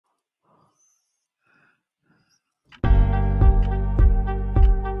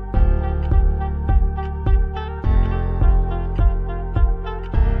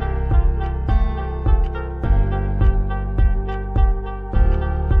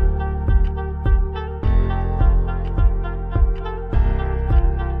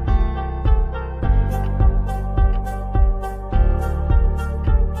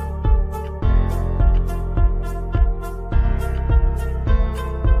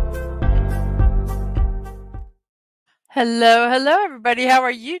Hello, hello, everybody. How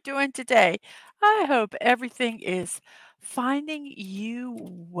are you doing today? I hope everything is finding you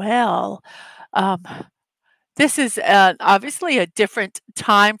well. Um, this is obviously a different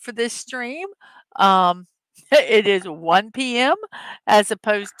time for this stream. Um, it is 1 p.m. as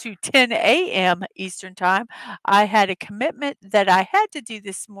opposed to 10 a.m. Eastern Time. I had a commitment that I had to do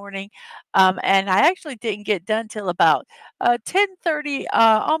this morning, and I actually didn't get done till about 10:30,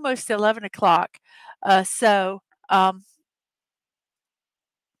 almost 11 o'clock. So.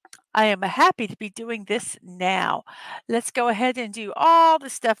 I am happy to be doing this now. Let's go ahead and do all the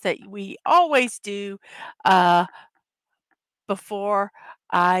stuff that we always do uh, before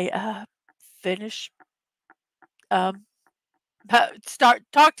I finish. Um, start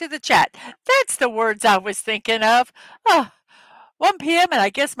talk to the chat. That's the words I was thinking of. Oh, 1 p.m. and I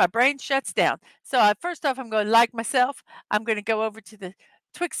guess my brain shuts down. So first off, I'm going to like myself. I'm going to go over to the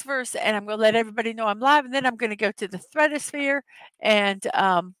Twixverse and I'm going to let everybody know I'm live. And then I'm going to go to the Threadosphere and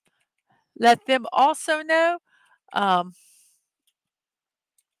let them also know. Um,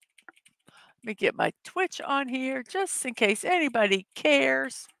 Let me get my Twitch on here just in case anybody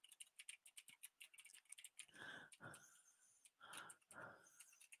cares.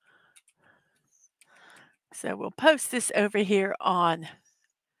 So we'll post this over here on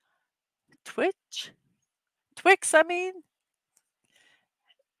Twix, I mean.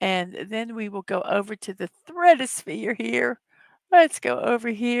 And then we will go over to the Threadosphere here. Let's go over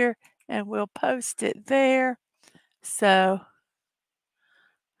here and we'll post it there. So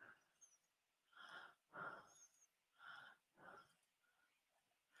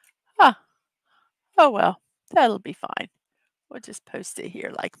oh well, that'll be fine. We'll just post it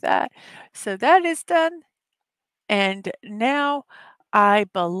here like that. So that is done. And now I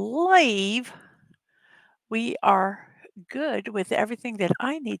believe we are good with everything that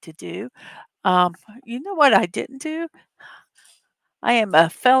I need to do. Um, you know what I didn't do? I am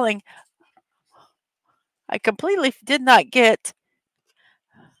failing. I completely did not get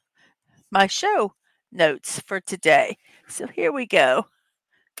my show notes for today. So here we go.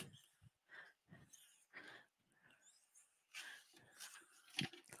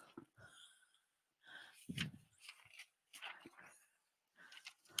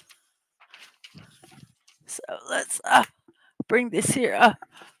 So let's bring this here.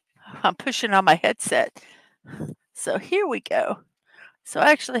 I'm pushing on my headset. So here we go. So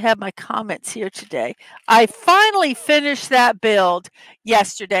I actually have my comments here today. I finally finished that build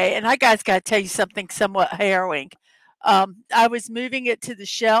yesterday, and I guys got to tell you something somewhat harrowing. I was moving it to the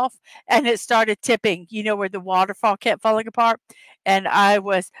shelf, and it started tipping. You know where the waterfall kept falling apart, and I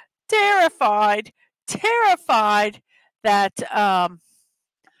was terrified that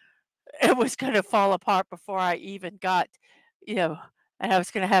it was going to fall apart before I even got, you know, and I was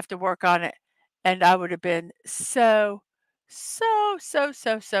going to have to work on it, and I would have been so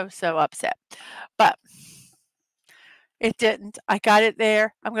upset. But it didn't. I got it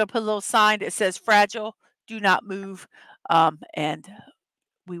there. I'm going to put a little sign that says fragile, do not move, and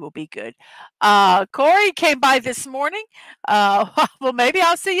we will be good. Corey came by this morning. Well, maybe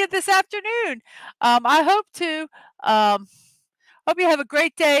I'll see you this afternoon. I hope to. Hope you have a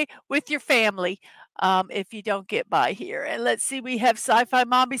great day with your family. If you don't get by here. And let's see, we have Sci-Fi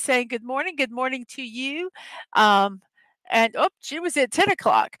Mommy saying good morning. Good morning to you. And she was at 10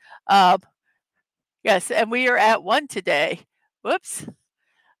 o'clock. Yes, and we are at 1 today. Whoops.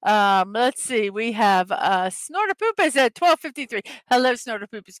 Let's see. We have Snorterpoop is at 12:53. Hello,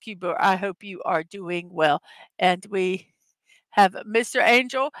 Snorterpoop's Keyboard. I hope you are doing well. And we have Mr.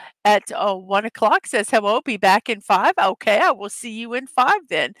 Angel at 1 o'clock says, hello, be back in 5. Okay, I will see you in 5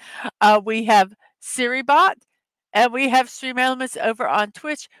 then. We have SiriBot and we have Stream Elements over on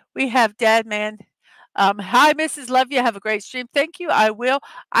Twitch. We have Dadman. Hi, Mrs. Love you. Have a great stream. Thank you. I will.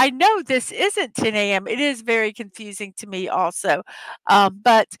 I know this isn't 10 a.m. It is very confusing to me also.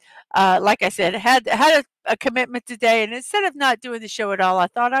 But like I said, had a commitment today, and instead of not doing the show at all, I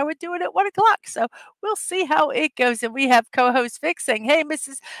thought I would do it at 1 o'clock. So we'll see how it goes. And we have co-host Vic saying, hey,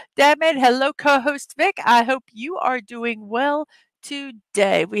 Mrs. Dadman. Hello, co-host Vic. I hope you are doing well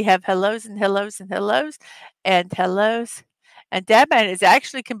today. We have hellos and hellos and hellos and hellos. And Dadman is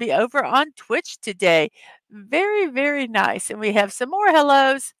actually can be over on Twitch today. Very, very nice. And we have some more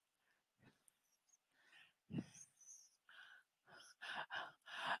hellos.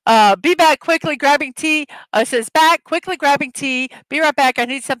 Be back quickly grabbing tea. Says back quickly grabbing tea. Be right back. I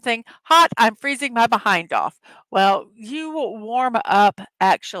need something hot. I'm freezing my behind off. Well, you will warm up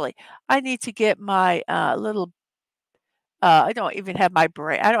actually. I need to get my little I don't even have my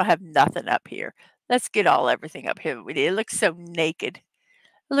brain. I don't have nothing up here. Let's get everything up here. It looks so naked.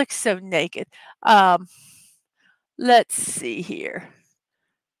 It looks so naked. let's see here.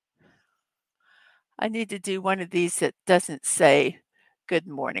 I need to do one of these that doesn't say good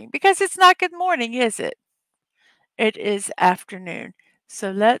morning because it's not good morning, is it? It is afternoon.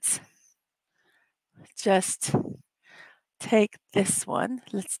 So let's just take this one.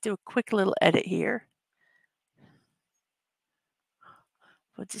 Let's do a quick little edit here.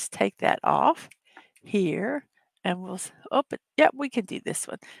 We'll just take that off here and we'll open. Yep, we can do this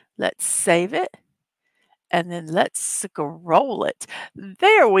one. Let's save it and then let's scroll it.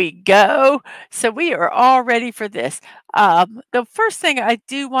 There we go. So we are all ready for this. The first thing I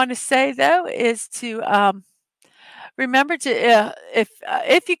do want to say though is to remember to,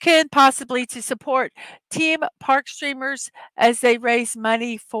 if you can possibly to support Team Park Streamers as they raise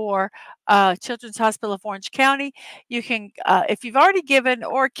money for Children's Hospital of Orange County. You can, if you've already given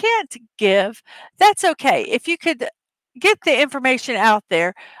or can't give, that's okay. If you could get the information out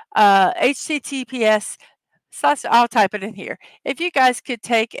there, HTTPS slash, I'll type it in here. If you guys could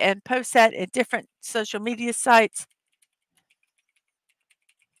take and post that in different social media sites,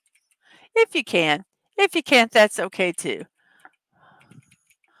 if you can. If you can't, that's okay too.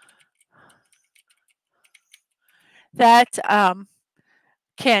 That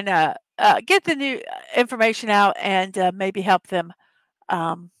can get the new information out and maybe help them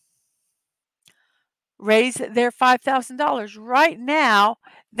um, raise their $5,000. Right now,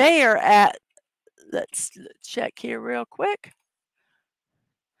 they are at, let's check here real quick,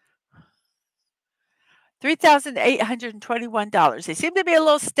 $3,821. They seem to be a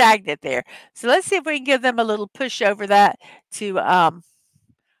little stagnant there. So let's see if we can give them a little push over that to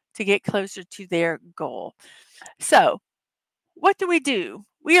get closer to their goal. So what do?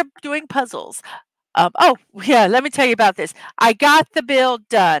 We are doing puzzles. Oh, yeah, let me tell you about this. I got the build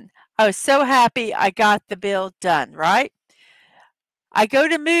done. I was so happy I got the build done, right? I go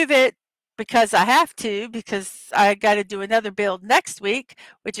to move it because I have to, because I got to do another build next week,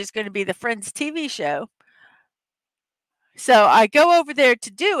 which is going to be the Friends TV show. So I go over there to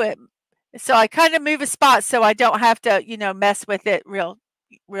do it. So I kind of move a spot so I don't have to, mess with it real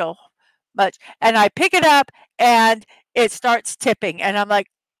much. And I pick it up and it starts tipping. And I'm like,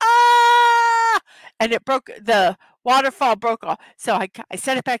 ah! And it broke, the waterfall broke off. So I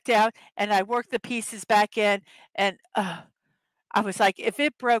set it back down and I worked the pieces back in. And I was like, if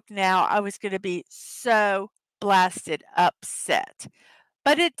it broke now, I was going to be so blasted upset.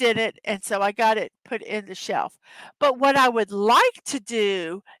 But it didn't, and so I got it put in the shelf. But what I would like to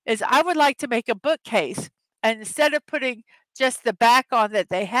do is I would like to make a bookcase, and instead of putting just the back on that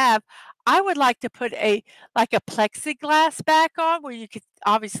they have, I would like to put like a plexiglass back on where you could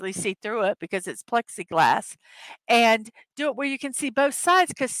obviously see through it because it's plexiglass, and do it where you can see both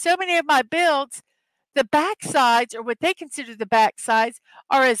sides. Because so many of my builds, the back sides, or what they consider the back sides,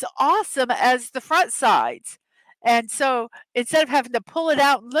 are as awesome as the front sides. And so instead of having to pull it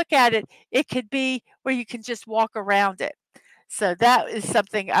out and look at it, it could be where you can just walk around it. So that is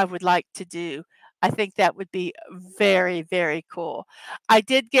something I would like to do. I think that would be very, very cool. I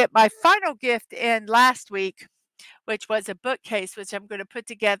did get my final gift in last week, which was a bookcase, which I'm going to put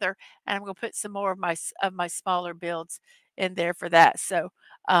together, and I'm going to put some more of my smaller builds in there for that. So,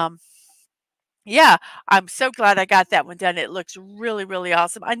 yeah, I'm so glad I got that one done. It looks really, really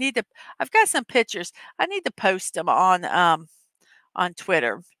awesome. I've got some pictures. I need to post them on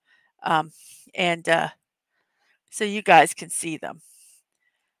Twitter. Um, and so you guys can see them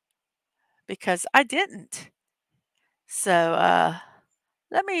because I didn't. So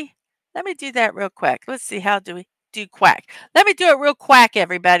let me let me do that real quick. Let's see, how do we do quack? Let me do it real quack,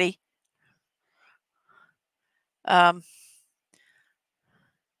 everybody. Um,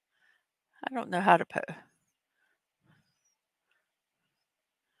 I don't know how to put.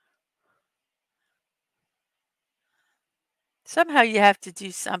 Somehow you have to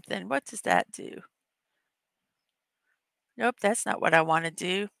do something. What does that do? Nope, that's not what I want to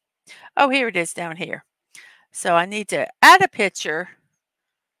do. Oh, here it is down here. So I need to add a picture.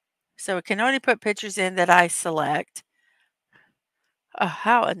 So it can only put pictures in that I select. Oh,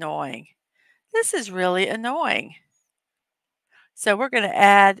 how annoying. This is really annoying. So we're going to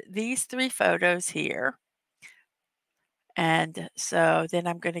add these 3 photos here. And so then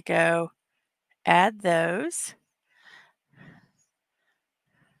I'm going to go add those.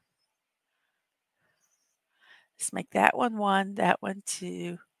 Let's make that one 1, that one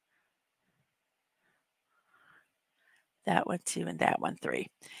 2, that one 2, and that one 3.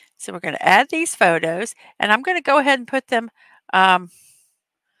 So we're going to add these photos, and I'm going to go ahead and put them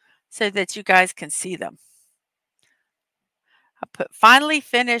so that you guys can see them. I'll put finally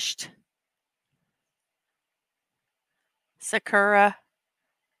finished Sakura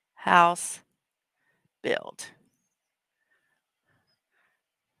house build.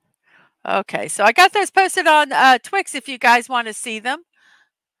 Okay, so I got those posted on Twix if you guys want to see them.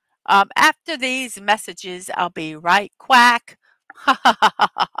 After these messages, I'll be right quack.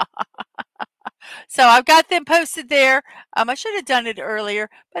 So I've got them posted there. I should have done it earlier,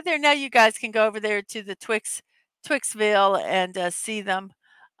 but there now you guys can go over there to the Twixville and see them.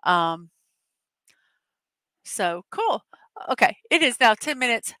 Um, so cool. Okay, it is now 10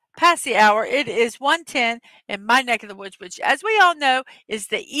 minutes past the hour. It is 1:10 in my neck of the woods, which, as we all know, is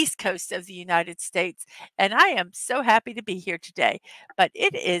the East Coast of the United States. And I am so happy to be here today. But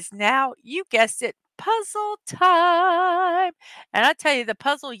it is now, you guessed it, puzzle time. And I tell you, the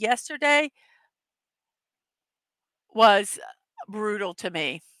puzzle yesterday was brutal to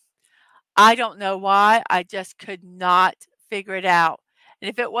me. I don't know why, I just could not figure it out. And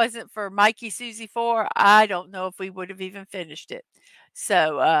if it wasn't for Mikey Susie 4, I don't know if we would have even finished it.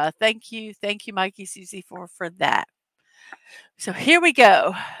 So, thank you, Mikey Susie 4 for that. So here we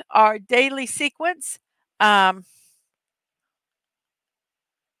go. Our daily sequence. Um,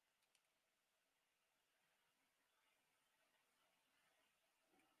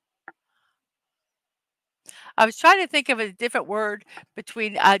 I was trying to think of a different word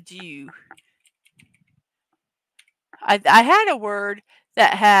between adieu. I had a word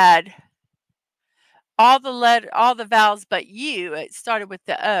that had all the vowels but you. It started with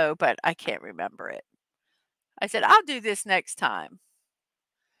the O, but I can't remember it. I said, I'll do this next time.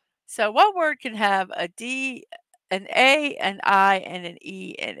 So what word can have a D, an A, an I, and an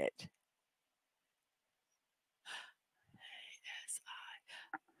E in it?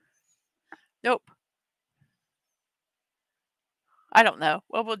 Nope. I don't know.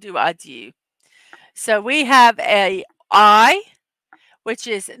 Well, we'll do adieu. So we have a I, which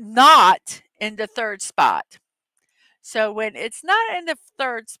is not in the third spot. So when it's not in the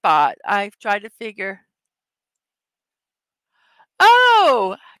third spot, I've tried to figure,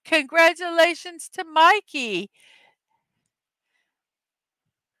 oh, congratulations to Mikey.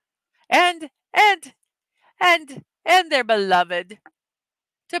 And and and their beloved.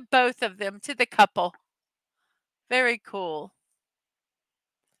 To both of them, to the couple. Very cool.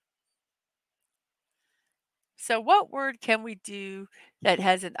 So what word can we do that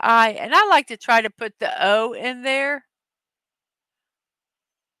has an I? And I like to try to put the O in there.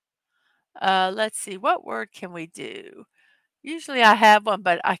 Let's see, what word can we do? Usually I have one,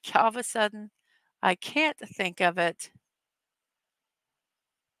 but all of a sudden I can't think of it.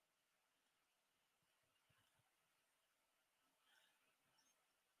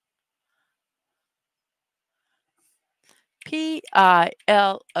 Pilot.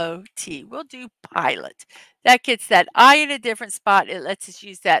 We'll do pilot. That gets that I in a different spot. It lets us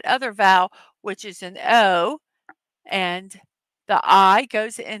use that other vowel, which is an O, and the I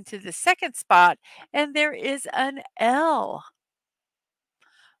goes into the second spot, and there is an L.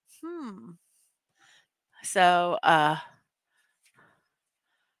 Hmm. So,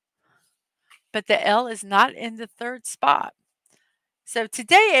 but the L is not in the third spot. So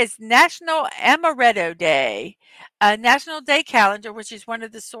today is National Amaretto Day, a National Day calendar, which is one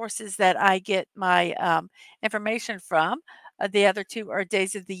of the sources that I get my information from. The other two are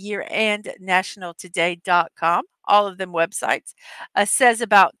Days of the Year and nationaltoday.com, all of them websites, says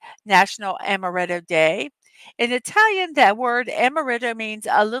about National Amaretto Day. In Italian, that word amaretto means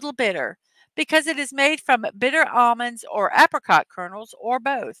a little bitter because it is made from bitter almonds or apricot kernels or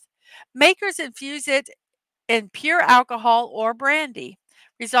both. Makers infuse it in pure alcohol or brandy,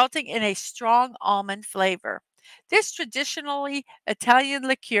 resulting in a strong almond flavor. This traditionally Italian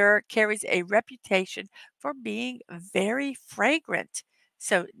liqueur carries a reputation for being very fragrant.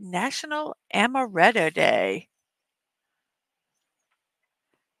 So, National Amaretto Day.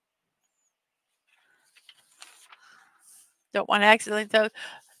 Don't want to accidentally throw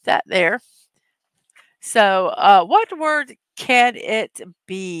that there. So, what word can it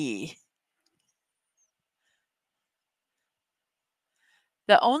be?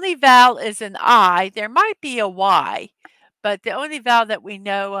 The only vowel is an I. There might be a Y, but the only vowel that we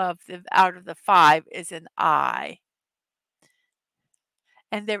know of out of the 5 is an I.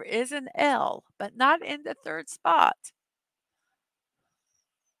 And there is an L, but not in the third spot.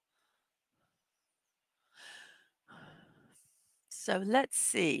 So let's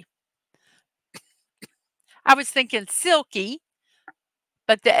see. I was thinking silky,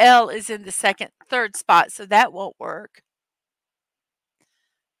 but the L is in the third spot, so that won't work.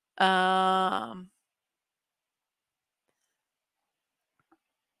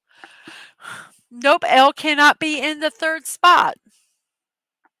 Nope, L cannot be in the third spot.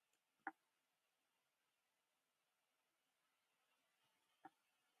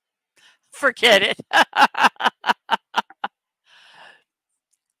 Forget it.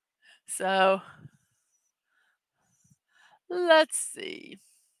 So let's see.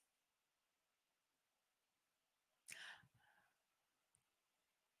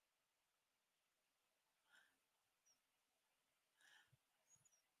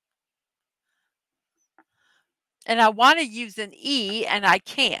 And I want to use an E and I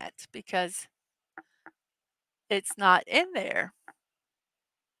can't because it's not in there.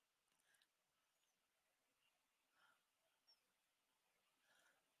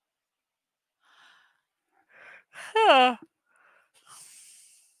 Huh.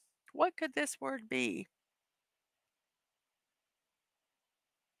 What could this word be?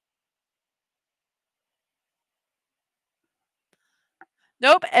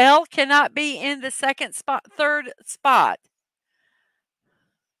 Nope, L cannot be in the third spot.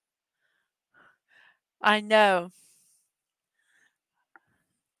 I know.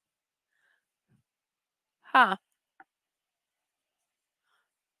 Huh.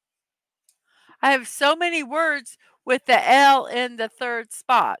 I have so many words with the L in the third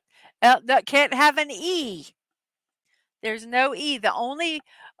spot. L that can't have an E. There's no E. The only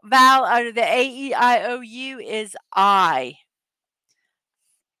vowel out of the A-E-I-O-U is I.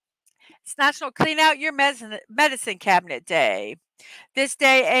 It's National Clean Out Your Medicine Cabinet Day. This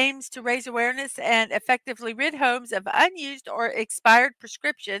day aims to raise awareness and effectively rid homes of unused or expired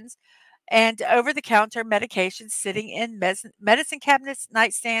prescriptions and over the counter medications sitting in medicine cabinets,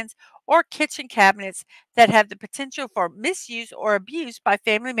 nightstands, or kitchen cabinets that have the potential for misuse or abuse by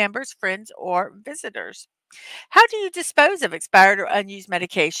family members, friends, or visitors. How do you dispose of expired or unused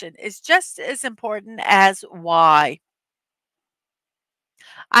medication is just as important as why.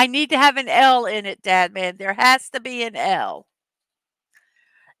 I need to have an L in it, Dad, man. There has to be an L.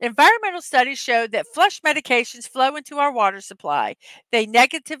 Environmental studies show that flush medications flow into our water supply. They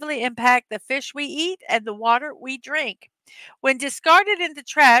negatively impact the fish we eat and the water we drink. When discarded into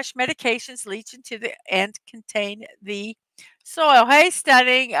trash, medications leach into the and contain the soil. Hey,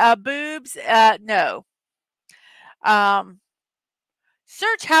 stunning. Boobs, no. Um,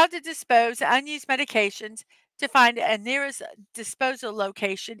 Search how to dispose unused medications to find a nearest disposal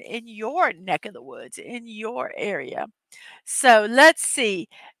location in your neck of the woods, in your area. So let's see.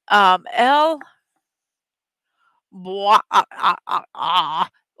 L.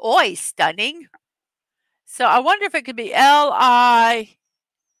 Oi, stunning. So I wonder if it could be L-I.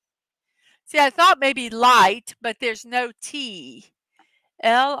 See, I thought maybe light, but there's no T.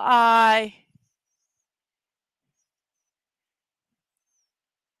 L-I.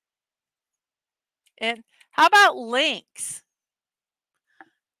 And how about links?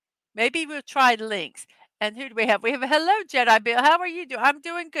 Maybe we'll try links. And who do we have? We have a hello, Jedi Bill. How are you doing? I'm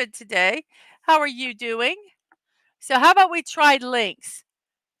doing good today. How are you doing? So how about we try links?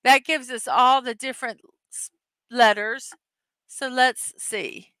 That gives us all the different letters. So let's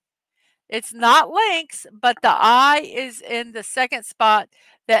see. It's not links, but the I is in the second spot.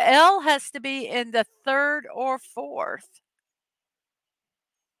 The L has to be in the third or fourth.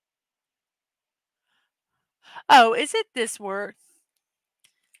 Oh, is it this word?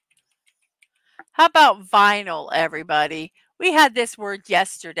 How about vinyl, everybody? We had this word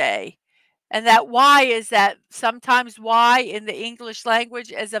yesterday. And that Y is that sometimes Y in the English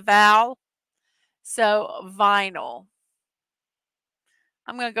language is a vowel. So vinyl.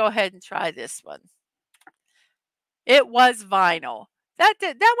 I'm going to go ahead and try this one. It was vinyl.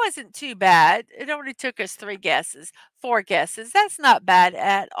 That wasn't too bad. It only took us 4 guesses. That's not bad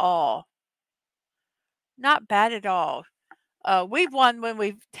at all. Not bad at all. We've won when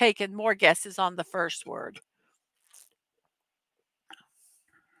we've taken more guesses on the first word.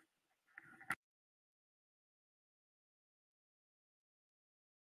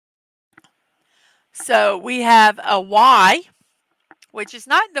 So we have a Y, which is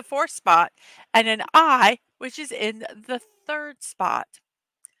not in the fourth spot, and an I, which is in the third spot.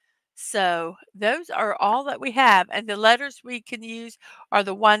 So those are all that we have. And the letters we can use are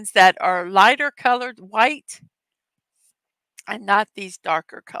the ones that are lighter colored white and not these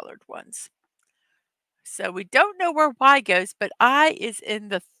darker colored ones. So we don't know where Y goes, but I is in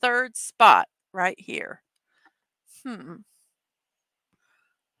the third spot right here.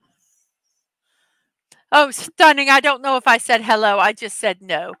 Oh, stunning. I don't know if I said hello. I just said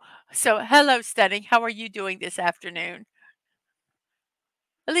no. So hello, stunning. How are you doing this afternoon?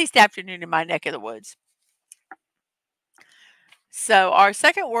 At least afternoon in my neck of the woods. So our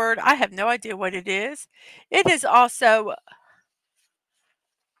second word, I have no idea what it is. It is also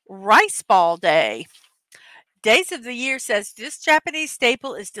Rice Ball Day. Days of the Year says this Japanese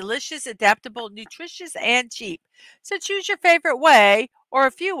staple is delicious, adaptable, nutritious, and cheap. So choose your favorite way or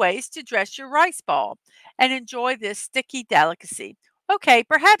a few ways to dress your rice ball and enjoy this sticky delicacy. Okay,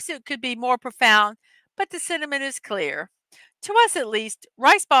 perhaps it could be more profound, but the sentiment is clear. To us, at least,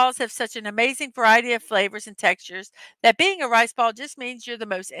 rice balls have such an amazing variety of flavors and textures that being a rice ball just means you're the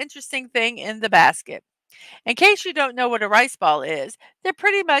most interesting thing in the basket. In case you don't know what a rice ball is, they're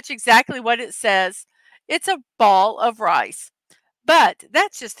pretty much exactly what it says. It's a ball of rice. But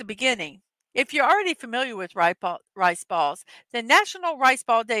that's just the beginning. If you're already familiar with rice balls, then National Rice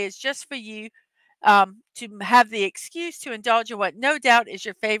Ball Day is just for you to have the excuse to indulge in what no doubt is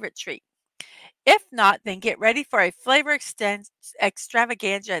your favorite treat. If not, then get ready for a flavor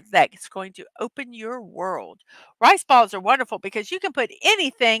extravaganza that's going to open your world. Rice balls are wonderful because you can put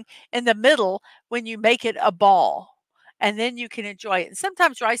anything in the middle when you make it a ball. And then you can enjoy it. And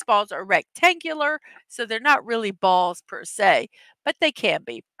sometimes rice balls are rectangular, so they're not really balls per se, but they can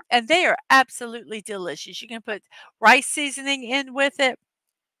be. And they are absolutely delicious. You can put rice seasoning in with it.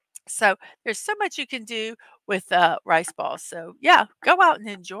 So there's so much you can do with rice balls. So yeah, go out and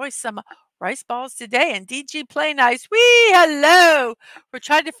enjoy some rice balls today. And DG Play Nice, wee, hello. We're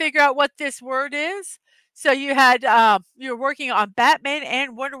trying to figure out what this word is. So you had you were working on Batman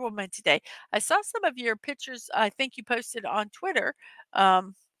and Wonder Woman today. I saw some of your pictures. I think you posted on Twitter,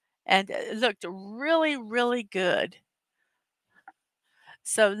 and it looked really, really good.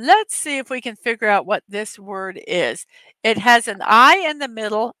 So let's see if we can figure out what this word is. It has an I in the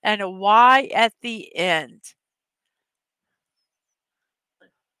middle and a Y at the end.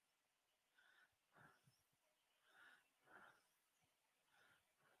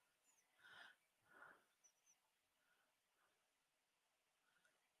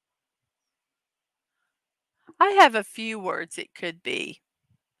 I have a few words it could be,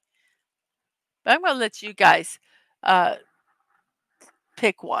 but I'm going to let you guys uh,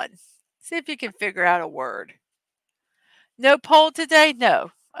 pick one. See if you can figure out a word. No poll today?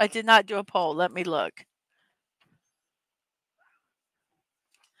 No, I did not do a poll. Let me look.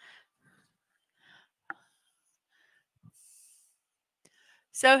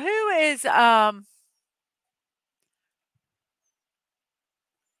 So who is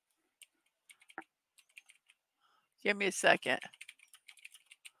give me a second.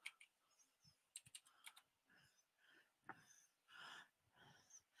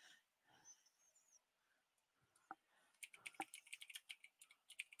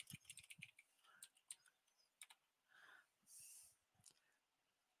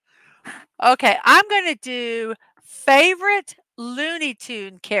 Okay, I'm going to do favorite Looney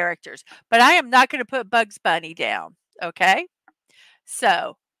Tune characters, but I am not going to put Bugs Bunny down. Okay,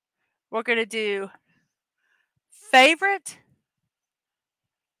 so we're going to do favorite,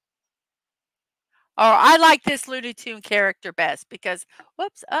 or I like this Looney Tune character best because,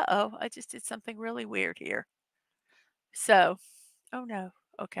 whoops, uh-oh, I just did something really weird here. So, oh no,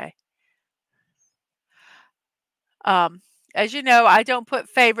 okay. Um, as you know, I don't put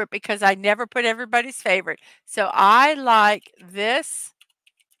favorite because I never put everybody's favorite. So I like this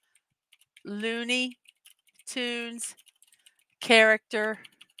Looney Tunes character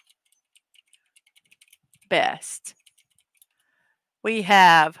best. We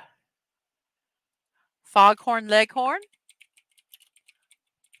have Foghorn Leghorn.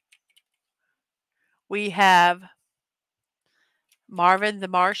 We have Marvin the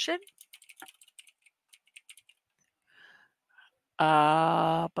Martian.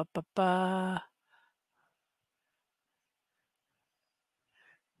 Ba, ba, ba.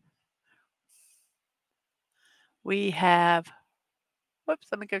 We have, whoops,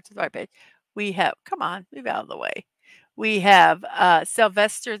 let me go to the right page. We have, come on, move out of the way. We have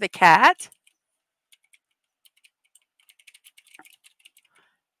Sylvester the cat.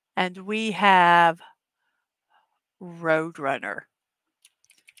 And we have Roadrunner.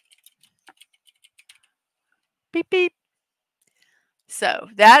 Beep, beep. So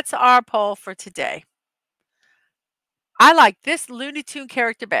that's our poll for today. I like this Looney Tune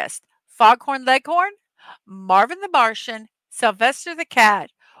character best. Foghorn Leghorn, Marvin the Martian, Sylvester the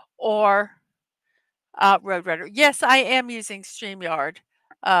cat, or Roadrunner. Yes, I am using StreamYard.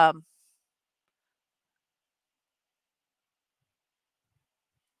 Um,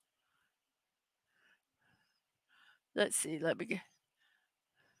 let's see. Let me get.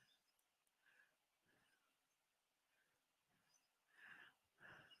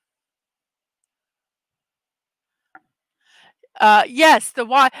 Yes, the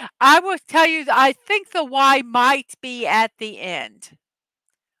Y. I will tell you, I think the Y might be at the end.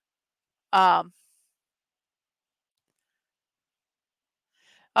 Um,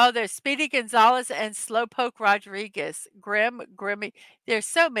 oh, there's Speedy Gonzalez and Slowpoke Rodriguez. Grimmy. There's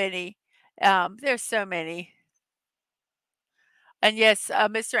so many. There's so many. And yes,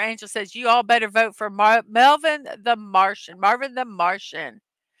 Mr. Angel says, you all better vote for Melvin the Martian. Marvin the Martian.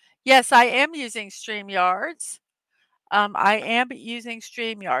 Yes, I am using StreamYards. I am using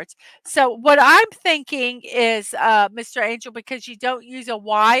StreamYards. So what I'm thinking is, Mr. Angel, because you don't use a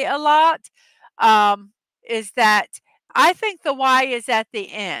Y a lot, is that I think the Y is at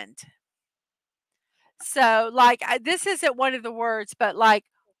the end. So, like, this isn't one of the words, but like,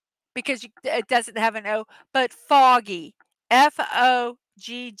 because it doesn't have an O, but foggy, Fogggy.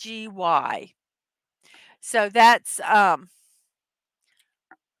 So that's um,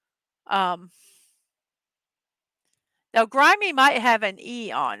 now grimy might have an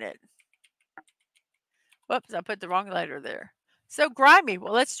E on it. Whoops, I put the wrong letter there. So grimy.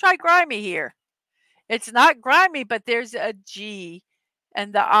 Well, let's try grimy here. It's not grimy, but there's a G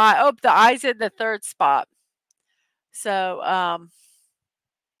and the I. Oh, the I's in the third spot. So,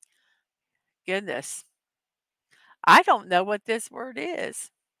 goodness. I don't know what this word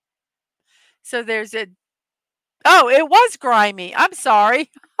is. So there's a, oh, it was grimy. I'm sorry.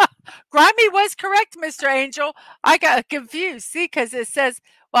 Grimy was correct, Mr. Angel. I got confused. See, because it says,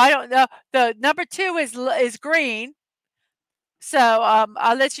 well, I don't know. The number 2 is green. So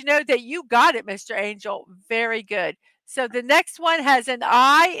I'll let you know that you got it, Mr. Angel. Very good. So the next one has an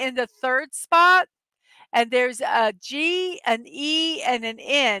I in the third spot, and there's a G, an E, and an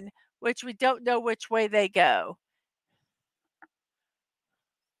N, which we don't know which way they go.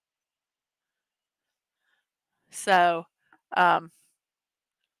 So, um,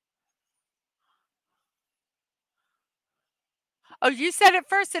 oh, you said it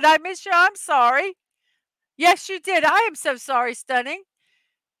first. Did I miss you? I'm sorry. Yes, you did. I am so sorry, Stunning.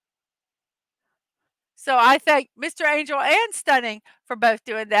 So I thank Mr. Angel and Stunning for both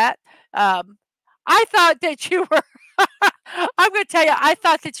doing that. I thought that you were, I'm going to tell you, I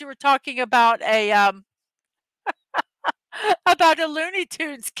thought that you were talking about about a Looney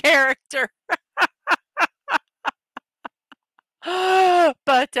Tunes character.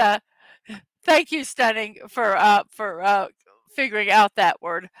 But thank you, Stunning, for figuring out that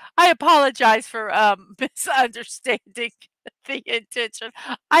word. I apologize for misunderstanding the intention.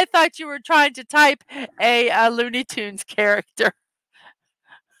 I thought you were trying to type a Looney Tunes character.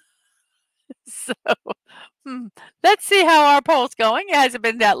 So, hmm, let's see how our poll's going. It hasn't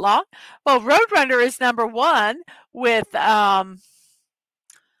been that long. Well, Roadrunner is number 1 with 3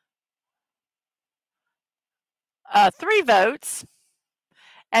 votes.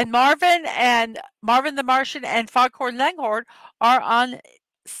 And Marvin the Martian and Foghorn Leghorn are on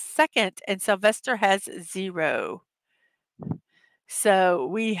second, and Sylvester has 0. So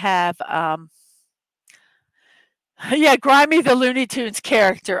we have, yeah, Grimy the Looney Tunes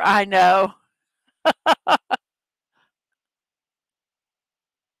character. I know.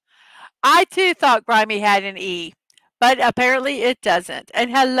 I too thought Grimy had an E, but apparently it doesn't.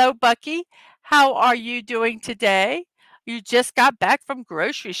 And hello, Bucky. How are you doing today? You just got back from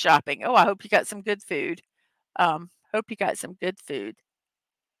grocery shopping. Oh, I hope you got some good food. Hope you got some good food.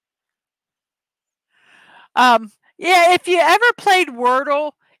 Yeah, if you ever played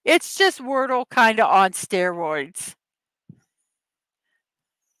Wordle, it's just Wordle kind of on steroids.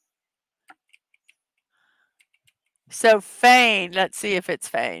 So Fane, let's see if it's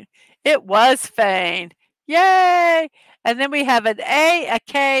Fane. It was Fane. Yay! And then we have an A, a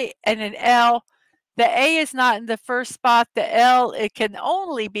K, and an L. The A is not in the first spot. The L, it can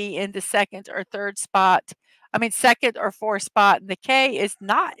only be in the second or third spot. I mean, second or fourth spot. And the K is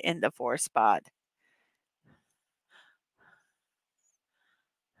not in the fourth spot.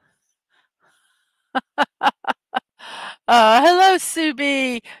 Hello,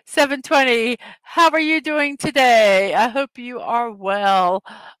 Subi720. How are you doing today? I hope you are well.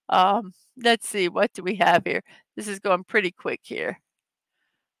 Let's see, what do we have here? This is going pretty quick here.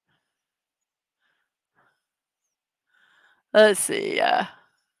 Let's see.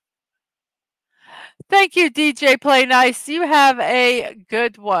 Thank you, DJ Play Nice. You have a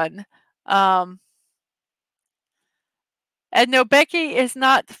good one. And no, Bucky is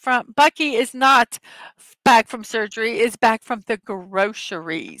not back from surgery, is back from the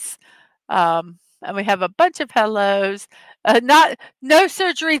groceries. And we have a bunch of hellos. No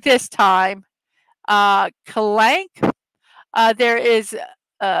surgery this time. Clank, there is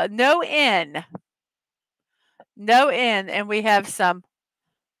no N. No N, and we have some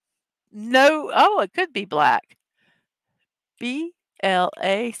oh, it could be black. BLACK.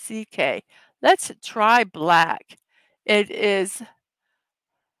 Let's try black. It is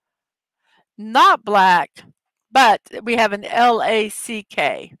not black, but we have an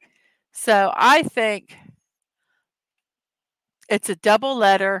LACK. So I think it's a double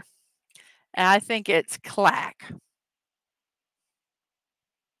letter, and I think it's clack.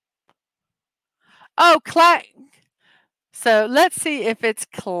 Oh, clack. So let's see if it's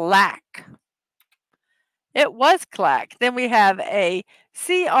clack. It was clack. Then we have a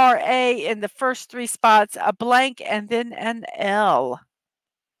CRA in the first 3 spots, a blank, and then an L.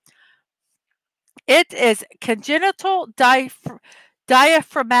 It is Congenital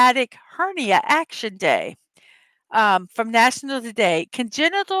Diaphragmatic Hernia Action Day. From National Today,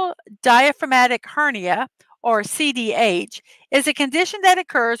 congenital diaphragmatic hernia, or CDH, is a condition that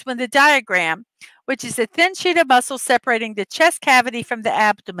occurs when the diaphragm, which is a thin sheet of muscle separating the chest cavity from the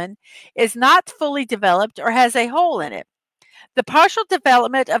abdomen, is not fully developed or has a hole in it. The partial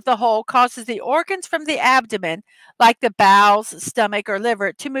development of the hole causes the organs from the abdomen, like the bowels, stomach, or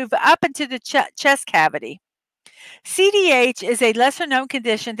liver, to move up into the chest cavity. CDH is a lesser known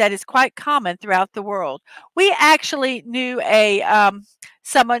condition that is quite common throughout the world. We actually knew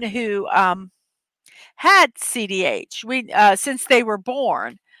someone who had CDH since they were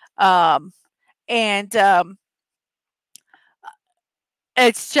born. And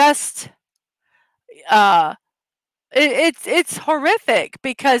it's just it's horrific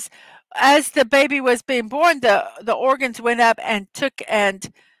because as the baby was being born, the organs went up and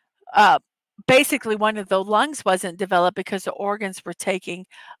basically one of the lungs wasn't developed because the organs were taking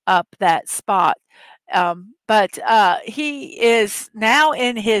up that spot. But he is now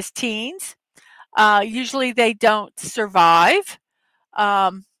in his teens. Usually they don't survive.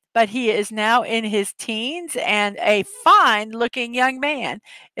 But he is now in his teens and a fine looking young man,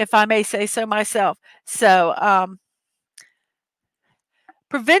 if I may say so myself. So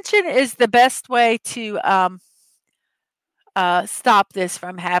prevention is the best way to stop this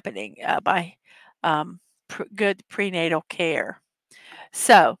from happening by good prenatal care.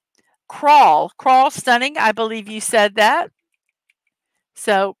 So, crawl stunning. I believe you said that.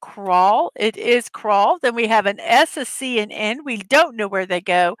 So, crawl, it is crawl. Then we have an S, a C, an N. We don't know where they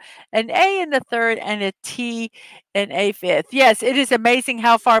go. An A in the third and a T in a fifth. Yes, it is amazing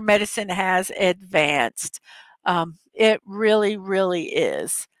how far medicine has advanced. It really, really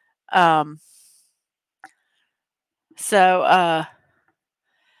is. So,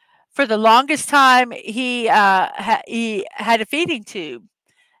 for the longest time, he had a feeding tube,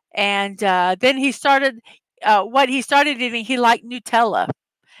 and then he started. What he started eating, he liked Nutella,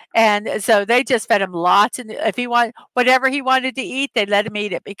 and so they just fed him lots. And if he wanted whatever he wanted to eat, they let him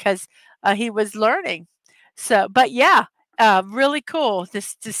eat it because he was learning. So, but yeah, really cool.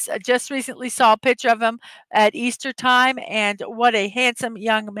 Just recently saw a picture of him at Easter time, and what a handsome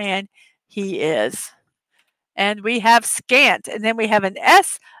young man he is. And we have scant, and then we have an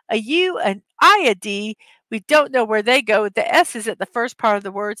S, a U, an I, a D. We don't know where they go. The S is at the first part of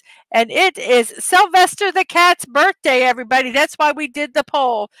the words, and it is Sylvester the cat's birthday, everybody. That's why we did the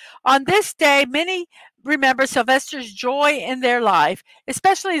poll. On this day, many remember Sylvester's joy in their life,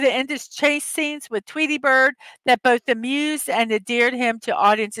 especially the endless chase scenes with Tweety Bird that both amused and endeared him to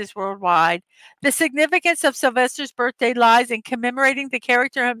audiences worldwide. The significance of Sylvester's birthday lies in commemorating the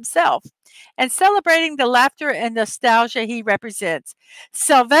character himself and celebrating the laughter and nostalgia he represents.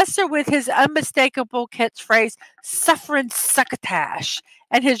 Sylvester, with his unmistakable catchphrase, "Suffering Succotash,"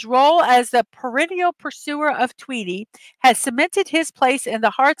 and his role as the perennial pursuer of Tweety, has cemented his place in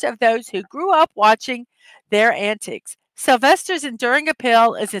the hearts of those who grew up watching their antics. Sylvester's enduring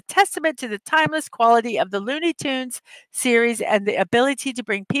appeal is a testament to the timeless quality of the Looney Tunes series and the ability to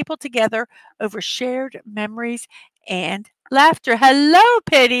bring people together over shared memories and laughter. Hello,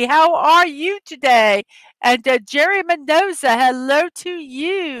 Penny. How are you today? And Jerry Mendoza, hello to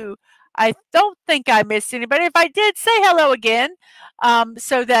you. I don't think I missed anybody. If I did, say hello again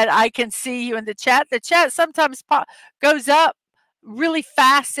so that I can see you in the chat. The chat sometimes goes up really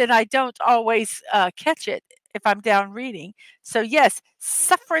fast and I don't always catch it if I'm down reading. So yes,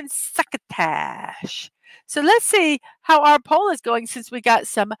 suffering succotash. So let's see how our poll is going since we got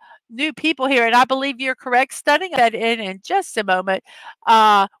some new people here. And I believe you're correct. Studying that in just a moment.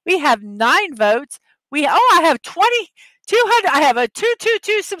 We have 9 votes. I have 200. I have a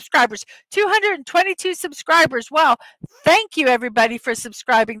 222 subscribers, 222 subscribers. Wow. Thank you everybody for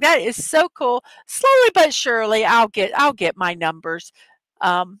subscribing. That is so cool. Slowly but surely I'll get my numbers.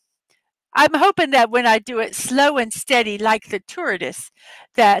 I'm hoping that when I do it slow and steady like the tourists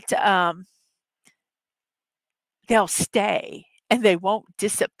that they'll stay and they won't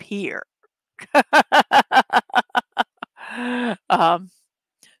disappear.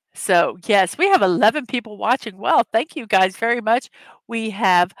 So yes, we have 11 people watching. Well, thank you guys very much. We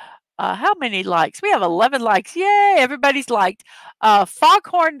have how many likes? We have 11 likes. Yay, everybody's liked.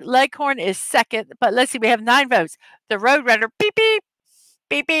 Foghorn Leghorn is second, but let's see, we have 9 votes. The Roadrunner, beep, beep,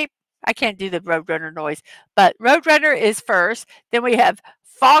 beep, beep. I can't do the Roadrunner noise, but Roadrunner is first. Then we have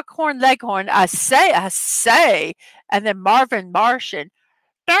Foghorn Leghorn, I say, and then Marvin Martian,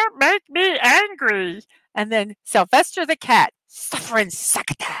 don't make me angry. And then Sylvester the cat, suffering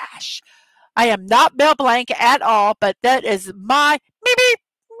succotash. I am not Mel Blanc at all, but that is my beep beep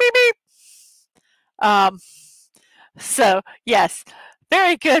beep beep. Um, so yes,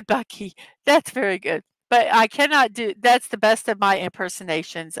 very good, Bucky. That's very good. But I cannot do that's the best of my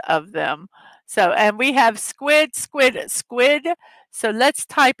impersonations of them. So and we have squid, squid, squid. So let's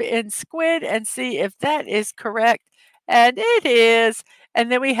type in squid and see if that is correct. And it is.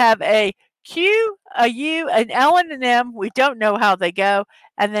 And then we have a Q, a U, an L, and an M. We don't know how they go.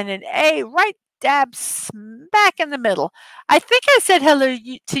 And then an A right dab smack in the middle. I think I said hello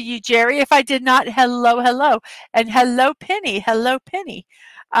to you, Jerry. If I did not, hello, hello. And hello, Penny. Hello, Penny.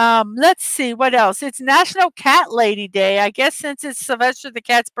 Let's see what else. It's National Cat Lady Day. I guess since it's Sylvester the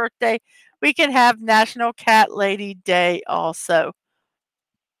cat's birthday, we can have National Cat Lady Day also.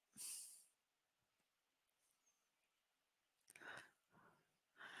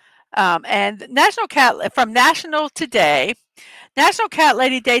 And National Cat from National Today. National Cat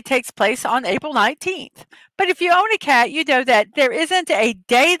Lady Day takes place on April 19th. But if you own a cat, you know that there isn't a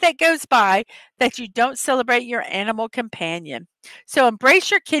day that goes by that you don't celebrate your animal companion. So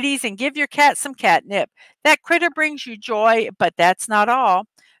embrace your kitties and give your cat some catnip. That critter brings you joy, but that's not all.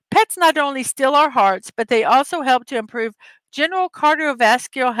 Pets not only still our hearts, but they also help to improve general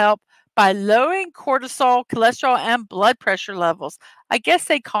cardiovascular health by lowering cortisol, cholesterol, and blood pressure levels. I guess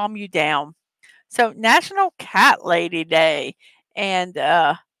they calm you down. So National Cat Lady Day. And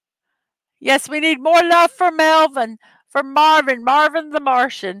yes, we need more love for Melvin, for Marvin, Marvin the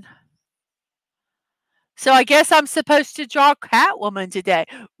Martian. So I guess I'm supposed to draw Catwoman today.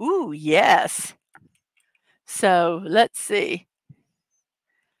 Ooh, yes. So let's see.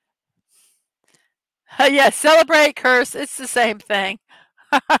 Yes, celebrate, curse. It's the same thing.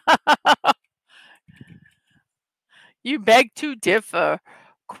 You beg to differ.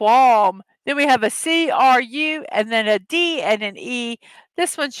 Qualm. Then we have a CRU and then a D and an E.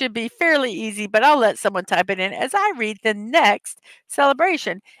 This one should be fairly easy, but I'll let someone type it in as I read the next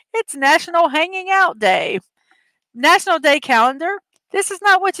celebration. It's National Hanging Out Day. National Day calendar. This is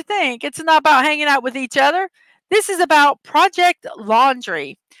not what you think. It's not about hanging out with each other. This is about Project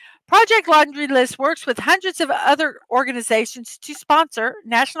Laundry. Project Laundry List works with hundreds of other organizations to sponsor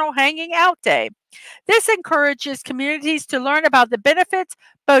National Hanging Out Day. This encourages communities to learn about the benefits,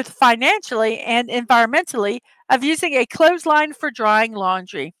 both financially and environmentally, of using a clothesline for drying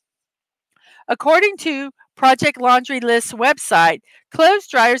laundry. According to Project Laundry List's website, clothes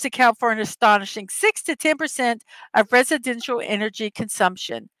dryers account for an astonishing 6 to 10% of residential energy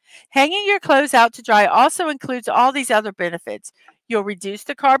consumption. Hanging your clothes out to dry also includes all these other benefits. You'll reduce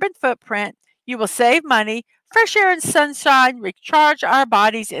the carbon footprint, you will save money, fresh air and sunshine recharge our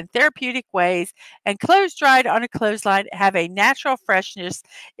bodies in therapeutic ways, and clothes dried on a clothesline have a natural freshness.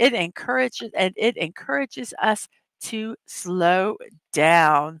 It encourages us to slow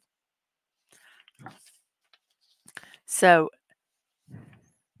down. So,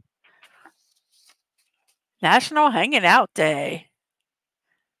 National Hanging Out Day.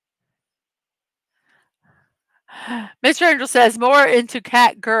 Mr. Angel says more into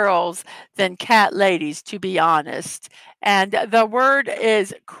cat girls than cat ladies, to be honest. And the word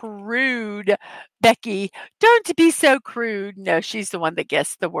is crude. Becky, don't be so crude. No, she's the one that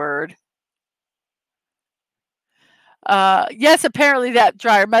guessed the word. Yes, apparently that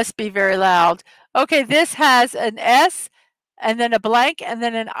dryer must be very loud. Okay, this has an S and then a blank and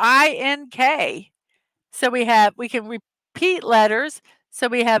then an INK. So we can repeat letters. So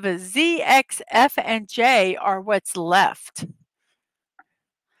we have a Z, X, F, and J are what's left.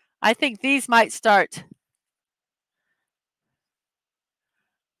 I think these might start.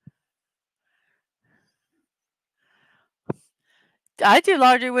 I do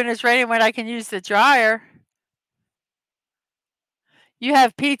laundry when it's raining when I can use the dryer. You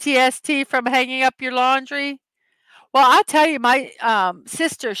have PTSD from hanging up your laundry? Well, I'll tell you, my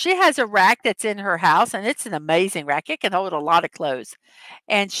sister, she has a rack that's in her house, and it's an amazing rack. It can hold a lot of clothes.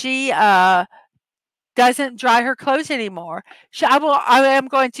 And she doesn't dry her clothes anymore. I am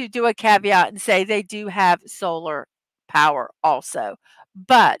going to do a caveat and say they do have solar power also.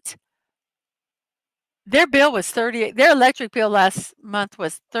 But their bill was their electric bill last month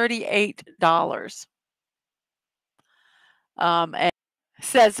was $38. And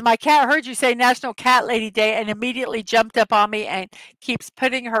says, my cat heard you say National Cat Lady Day and immediately jumped up on me and keeps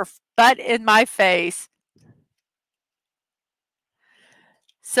putting her butt in my face.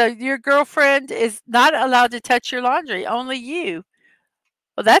 So your girlfriend is not allowed to touch your laundry, only you.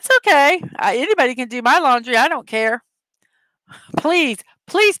 Well, that's okay. Anybody can do my laundry. I don't care. Please,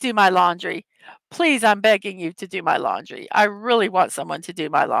 Please do my laundry. Please, I'm begging you to do my laundry. I really want someone to do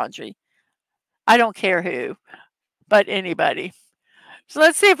my laundry. I don't care who, but anybody. So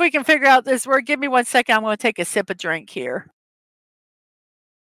let's see if we can figure out this word. Give me 1 second. I'm going to take a sip of drink here.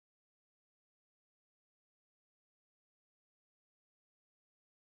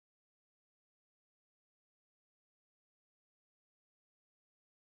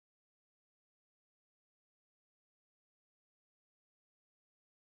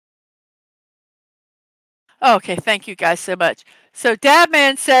 Okay, thank you guys so much. So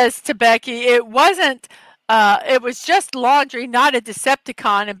Dadman says to Becky, it was just laundry, not a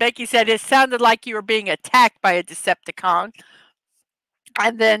Decepticon. And Becky said it sounded like you were being attacked by a Decepticon.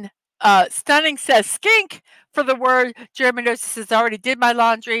 And then Stunning says skink for the word. Jeremy says, I already did my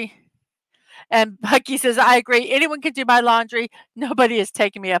laundry. And Bucky says, I agree. Anyone can do my laundry. Nobody has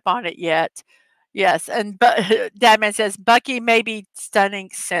taken me up on it yet. Yes. And Dadman says, Bucky, maybe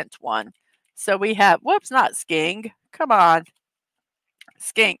Stunning sent one. So we have, whoops, not skink. Come on.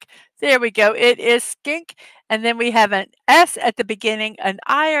 Skink. There we go. It is skink. And then we have an S at the beginning, an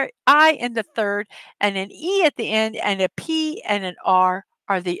I in the third, and an E at the end, and a P and an R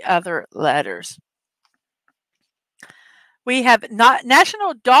are the other letters. We have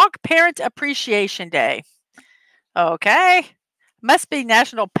National Dog Parent Appreciation Day. Okay. Must be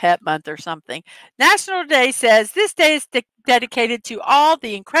National Pet Month or something. National Day says this day is dedicated to all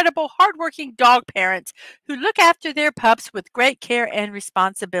the incredible hardworking dog parents who look after their pups with great care and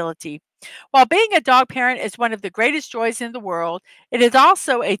responsibility. While being a dog parent is one of the greatest joys in the world, it is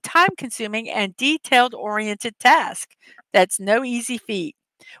also a time-consuming and detailed-oriented task. That's no easy feat.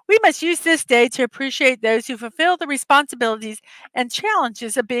 We must use this day to appreciate those who fulfill the responsibilities and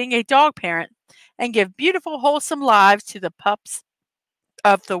challenges of being a dog parent and give beautiful, wholesome lives to the pups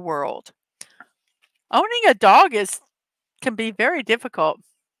of the world. Owning a dog can be very difficult.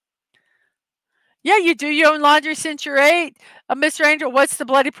 Yeah, you do your own laundry since you're 8. Mr. Angel, what's the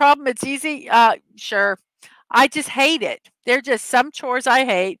bloody problem? It's easy. Sure. I just hate it. There are just some chores I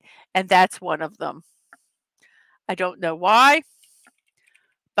hate, and that's one of them. I don't know why,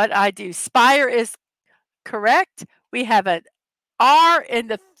 but I do. Spire is correct. We have an R in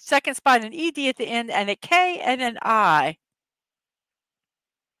the second spot, an ED at the end, and a K and an I.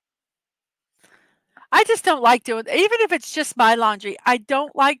 I just don't like doing it. Even if it's just my laundry, I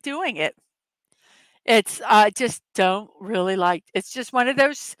don't like doing it. I just don't really like. It's just one of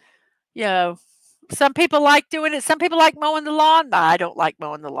those, some people like doing it. Some people like mowing the lawn. I don't like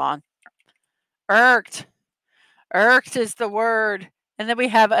mowing the lawn. Irked. Irked is the word. And then we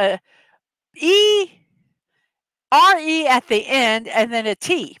have a R-E at the end, and then a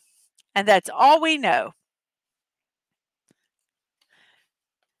T. And that's all we know.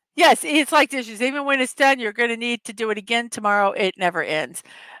 Yes, it's like dishes. Even when it's done, you're going to need to do it again tomorrow. It never ends.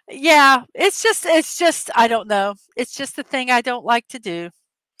 Yeah, it's just, I don't know. It's just the thing I don't like to do.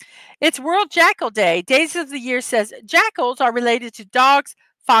 It's World Jackal Day. Days of the year says jackals are related to dogs,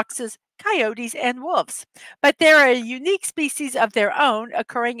 foxes, coyotes, and wolves, but they're a unique species of their own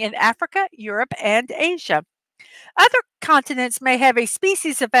occurring in Africa, Europe, and Asia. Other continents may have a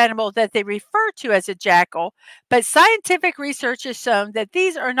species of animal that they refer to as a jackal, but scientific research has shown that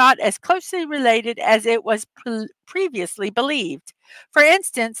these are not as closely related as it was previously believed. For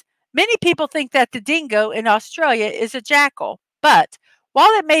instance, many people think that the dingo in Australia is a jackal, but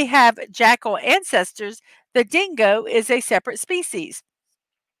while it may have jackal ancestors, the dingo is a separate species.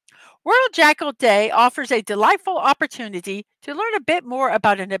 World Jackal Day offers a delightful opportunity to learn a bit more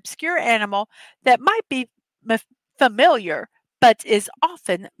about an obscure animal that might be familiar, but is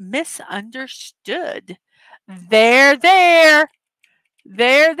often misunderstood. There's the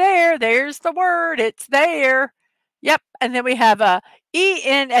word. It's there. Yep. And then we have a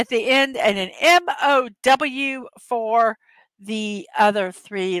EN at the end and an MOW for the other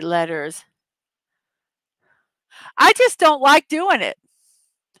 3 letters. I just don't like doing it.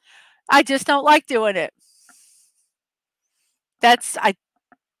 I just don't like doing it.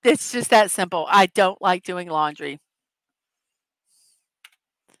 It's just that simple. I don't like doing laundry.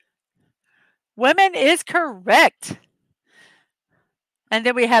 Women is correct. And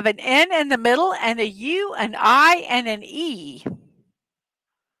then we have an N in the middle and a U, an I, and an E.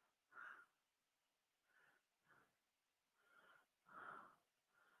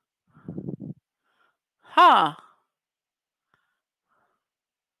 Huh.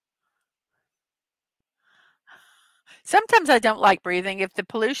 Sometimes I don't like breathing. If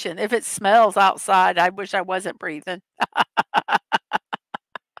it smells outside, I wish I wasn't breathing.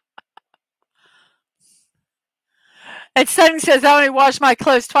 And Sunny says I only wash my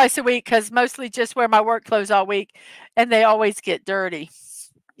clothes twice a week because mostly just wear my work clothes all week, and they always get dirty.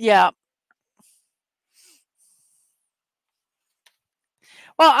 Yeah.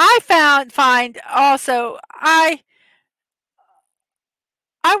 Well, I find also I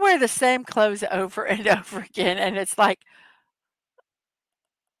wear the same clothes over and over again, and it's like,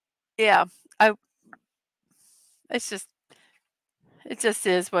 yeah, I it's just it just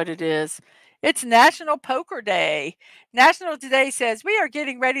is what it is. It's National Poker Day. National Today says we are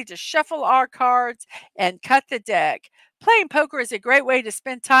getting ready to shuffle our cards and cut the deck. Playing poker is a great way to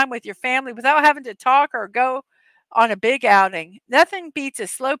spend time with your family without having to talk or go on a big outing. Nothing beats a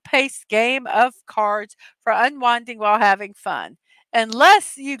slow paced game of cards for unwinding while having fun.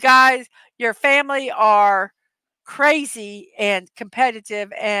 Unless you guys, your family are crazy and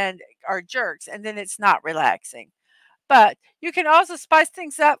competitive and are jerks, and then it's not relaxing. But you can also spice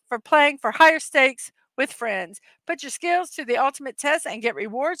things up for playing for higher stakes with friends. Put your skills to the ultimate test and get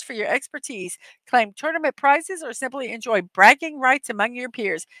rewards for your expertise. Claim tournament prizes or simply enjoy bragging rights among your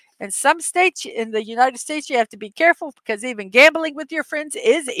peers. In some states in the United States, you have to be careful because even gambling with your friends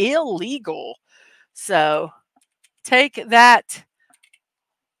is illegal. So take that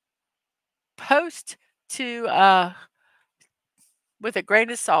post to with a grain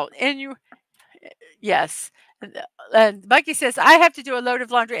of salt. And you, yes. And Bucky says, I have to do a load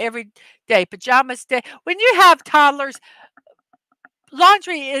of laundry every day. Pajamas day. When you have toddlers,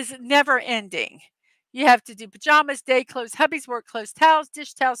 laundry is never ending. You have to do pajamas, day clothes, hubby's work clothes, towels,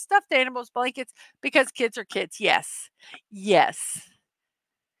 dish towels, stuffed animals, blankets, because kids are kids. Yes. Yes.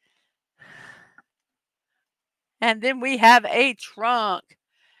 And then we have a trunk.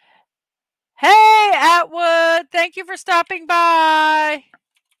 Hey, Atwood. Thank you for stopping by.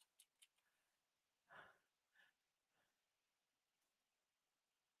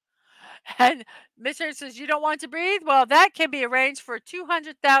 And Mr. says, you don't want to breathe? Well, that can be arranged for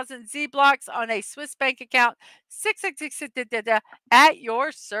 200,000 Z blocks on a Swiss bank account, 666 at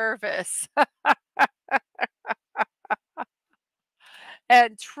your service.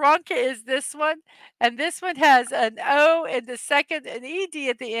 And trunk is this one. And this one has an O in the second, an ED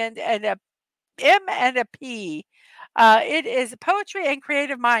at the end, and a M and a P. It is Poetry and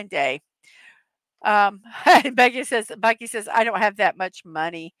Creative Mind Day. Becky says, I don't have that much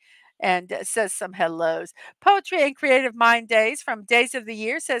money, and says some hellos. Poetry and Creative Mind Days from Days of the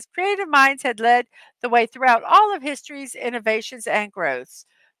Year says creative minds had led the way throughout all of history's innovations and growths.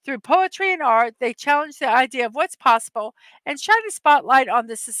 Through poetry and art, they challenge the idea of what's possible and shine a spotlight on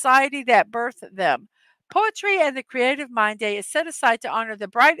the society that birthed them. Poetry and the Creative Mind Day is set aside to honor the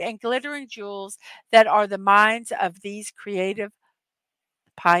bright and glittering jewels that are the minds of these creative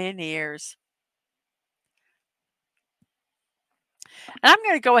pioneers. And I'm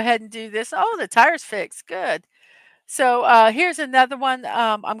going to go ahead and do this. Oh, the tire's fixed. Good. So here's another one.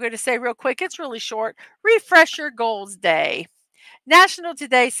 I'm going to say real quick. It's really short. Refresh your goals day. National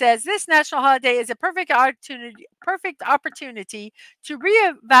Today says this national holiday is a perfect opportunity to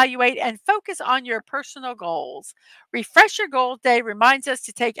reevaluate and focus on your personal goals. Refresh Your Goals Day reminds us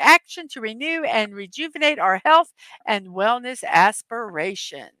to take action to renew and rejuvenate our health and wellness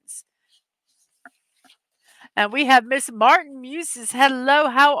aspirations. And we have Miss Martin Muses. Hello,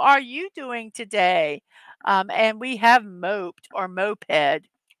 how are you doing today? And we have moped or moped,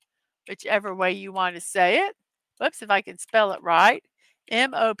 whichever way you want to say it. Whoops, if I can spell it right.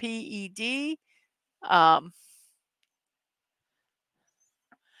 MOPED. Um,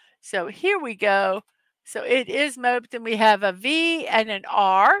 so here we go. So it is moped, and we have a V and an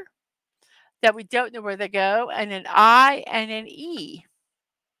R that we don't know where they go, and an I and an E.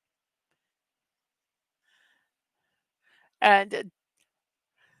 And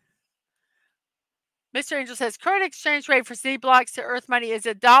Mr. Angel says current exchange rate for Z blocks to Earth money is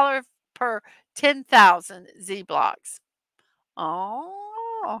 $1 per 10,000 Z blocks.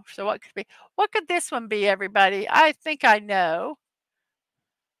 Oh, so what could this one be, everybody? I think I know.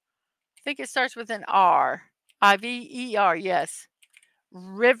 I think it starts with an R. IVER, yes.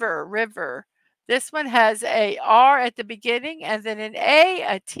 River. This one has a R at the beginning and then an A,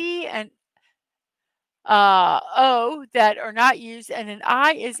 a T, and O that are not used, and an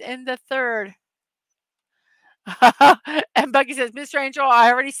I is in the third. And Bucky says, Mr. Angel,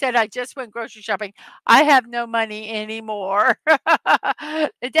 I already said I just went grocery shopping. I have no money anymore.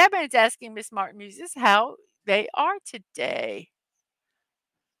 The Deadman is asking Miss Martin Muses how they are today.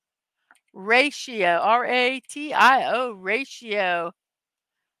 Ratio, RATIO, ratio.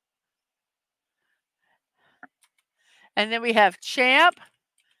 And then we have champ.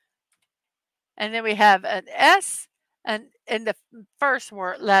 And then we have an S and in the first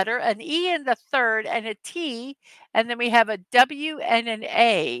word letter, an E in the third, and a T. And then we have a W and an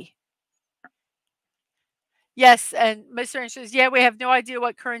A. Yes, and Mr. Ranch says, "Yeah, we have no idea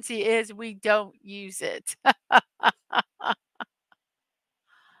what currency is. We don't use it."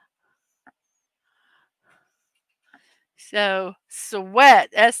 So, sweat,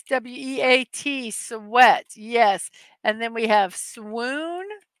 S-W-E-A-T, sweat, yes. And then we have swoon.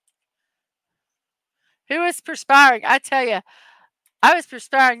 Who is perspiring? I tell you, I was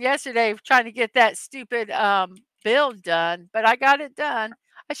perspiring yesterday trying to get that stupid build done, but I got it done.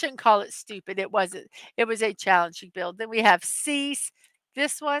 I shouldn't call it stupid. It wasn't. It was a challenging build. Then we have cease.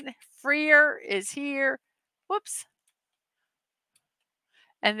 This one, freer is here. Whoops.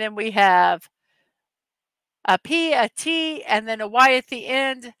 And then we have a P, a T, and then a Y at the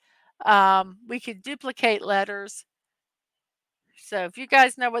end. We could duplicate letters. So if you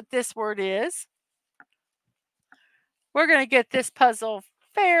guys know what this word is, we're going to get this puzzle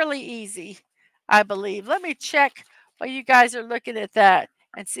fairly easy, I believe. Let me check while you guys are looking at that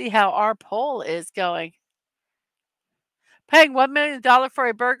and see how our poll is going. Paying $1 million for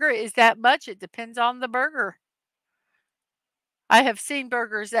a burger, is that much? It depends on the burger. I have seen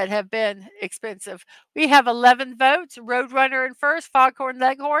burgers that have been expensive. We have 11 votes. Roadrunner in first, Foghorn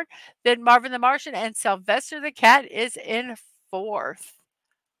Leghorn, then Marvin the Martian, and Sylvester the Cat is in fourth.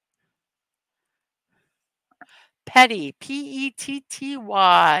 Petty,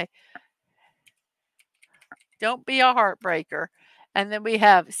 P-E-T-T-Y. Don't be a heartbreaker. And then we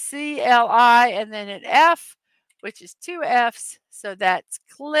have C-L-I and then an F, which is two Fs. So that's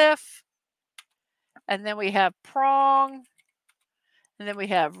cliff. And then we have prong. And then we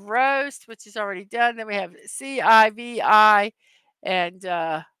have roast, which is already done. Then we have C-I-V-I. And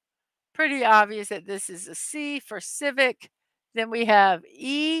pretty obvious that this is a C for civic. Then we have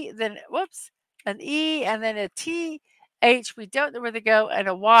E, then, whoops, an E, and then a T, H, we don't know where to go, and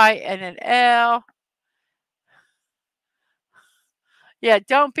a Y and an L. Yeah,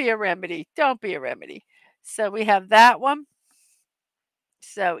 don't be a remedy. Don't be a remedy. So we have that one.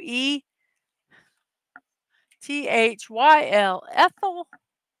 So E, T, H, Y, L, Ethel.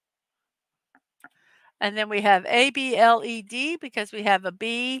 And then we have A, B, L, E, D because we have a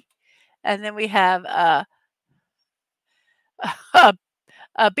B. And then we have a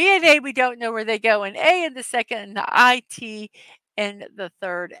B and A, we don't know where they go. And A in the second, and the IT in the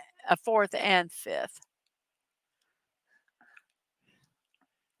third, fourth, and fifth.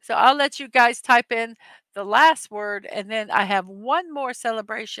 So I'll let you guys type in the last word, and then I have one more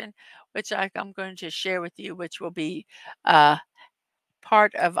celebration, which I'm going to share with you, which will be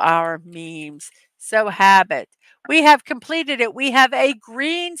part of our memes. So habit. We have completed it. We have a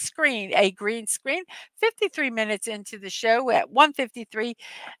green screen. A green screen. 53 minutes into the show at 1:53.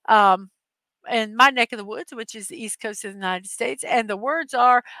 In my neck of the woods, which is the East Coast of the United States. And the words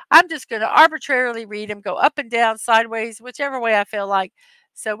are, I'm just going to arbitrarily read them, go up and down, sideways, whichever way I feel like.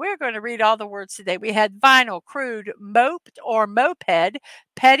 So we're going to read all the words today. We had vinyl, crude, moped or moped,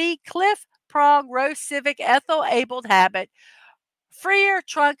 petty, cliff, prong, roast, civic, Ethel, abled, habit, freer,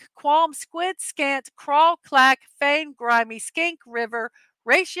 trunk, qualm, squid, scant, crawl, clack, feign, grimy, skink, river,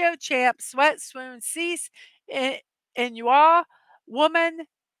 ratio, champ, sweat, swoon, cease, inua, woman,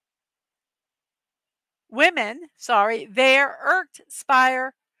 women, sorry, there, irked,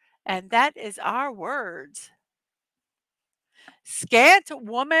 spire, and that is our words. Scant,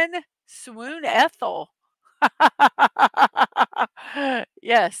 woman, swoon, Ethel.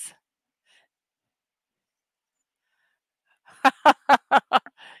 Yes.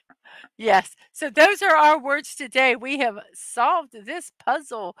 Yes. So those are our words today. We have solved this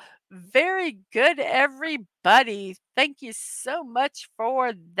puzzle. Very good, everybody. Thank you so much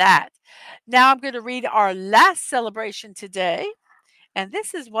for that. Now I'm going to read our last celebration today. And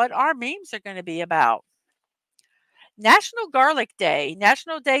this is what our memes are going to be about. National Garlic Day,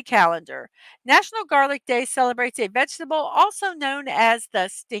 National Day Calendar. National Garlic Day celebrates a vegetable also known as the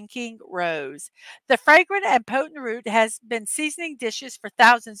stinking rose. The fragrant and potent root has been seasoning dishes for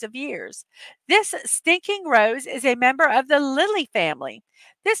thousands of years. This stinking rose is a member of the lily family.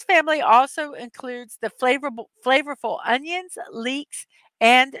 This family also includes the flavorful onions, leeks,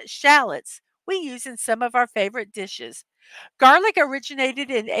 and shallots we use in some of our favorite dishes. Garlic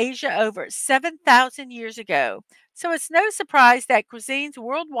originated in Asia over 7,000 years ago, so it's no surprise that cuisines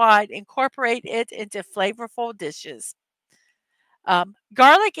worldwide incorporate it into flavorful dishes.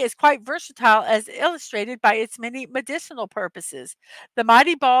 Garlic is quite versatile as illustrated by its many medicinal purposes. The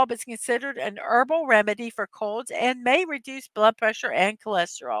mighty bulb is considered an herbal remedy for colds and may reduce blood pressure and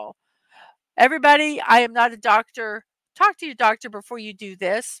cholesterol. Everybody, I am not a doctor. Talk to your doctor before you do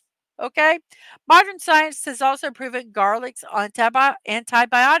this. Okay? Modern science has also proven garlic's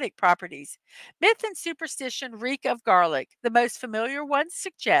antibiotic properties. Myth and superstition reek of garlic. The most familiar one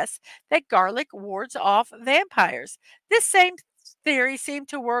suggests that garlic wards off vampires. This same theory seemed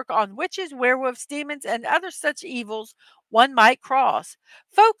to work on witches, werewolves, demons, and other such evils one might cross.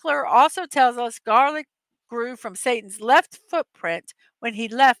 Folklore also tells us garlic grew from Satan's left footprint when he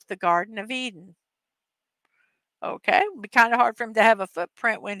left the Garden of Eden. Okay, it'd be kind of hard for him to have a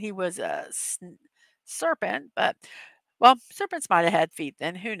footprint when he was a serpent, but well, serpents might have had feet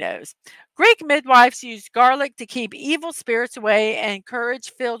then, who knows? Greek midwives used garlic to keep evil spirits away and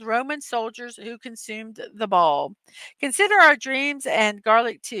courage filled Roman soldiers who consumed the bulb. Consider our dreams and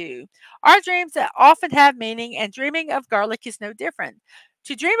garlic too. Our dreams that often have meaning, and dreaming of garlic is no different.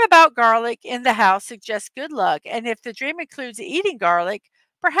 To dream about garlic in the house suggests good luck, and if the dream includes eating garlic,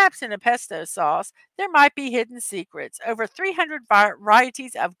 perhaps in a pesto sauce, there might be hidden secrets. Over 300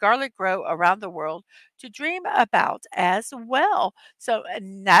 varieties of garlic grow around the world to dream about as well. So,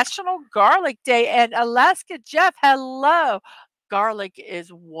 National Garlic Day and Alaska Jeff, hello. Garlic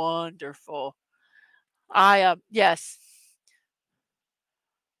is wonderful. Yes.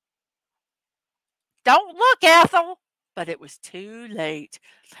 Don't look, Ethel. But it was too late.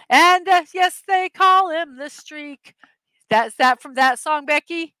 And yes, they call him the streak. That's that from that song,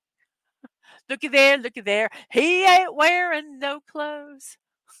 Becky. Looky there, looky there. He ain't wearing no clothes.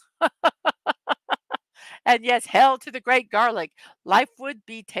 And yes, hell to the great garlic. Life would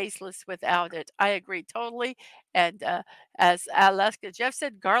be tasteless without it. I agree totally. And as Alaska Jeff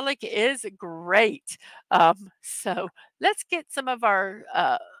said, garlic is great. So let's get some of our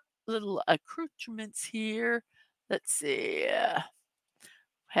little accoutrements here. Let's see.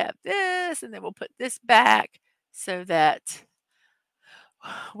 Have this, and then we'll put this back so that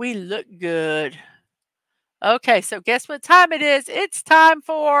we look good. Okay, so guess what time it is? It's time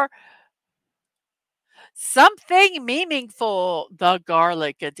for something meaningful, the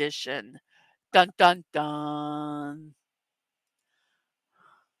garlic edition. Dun dun dun.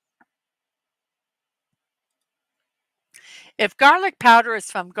 If garlic powder is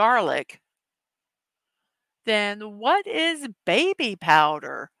from garlic, then what is baby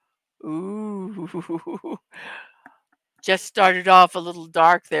powder? Ooh, just started off a little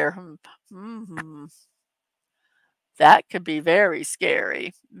dark there. Hmm. That could be very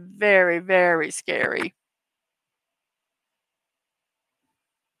scary. Very, very scary.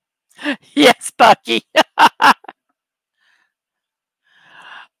 Yes, Bucky.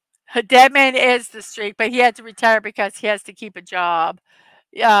 Deadman is the streak, but he had to retire because he has to keep a job.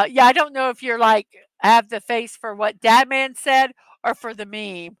 Yeah, I don't know if you're like have the face for what Dadman said or for the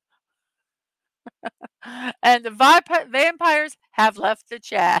meme. And the vampires have left the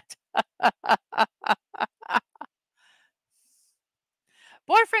chat.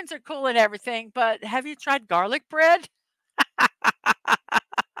 Boyfriends are cool and everything, but have you tried garlic bread?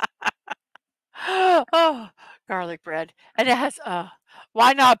 Oh, garlic bread. And it has,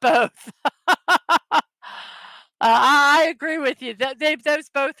 why not both? I agree with you. Those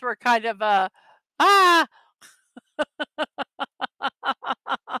both were kind of, ah.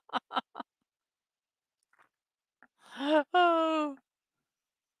 Oh.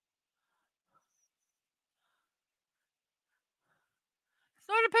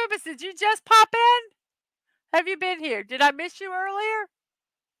 Sort of Purpose, did you just pop in? Have you been here? Did I miss you earlier?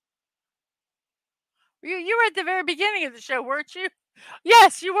 You were at the very beginning of the show, weren't you?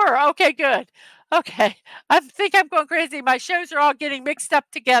 Yes, you were. Okay, good. Okay. I think I'm going crazy. My shows are all getting mixed up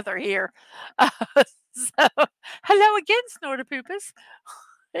together here. So, hello again, Snortapoopus.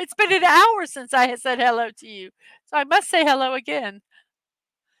 It's been an hour since I had said hello to you. So I must say hello again.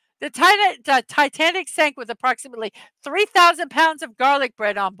 The Titanic sank with approximately 3,000 pounds of garlic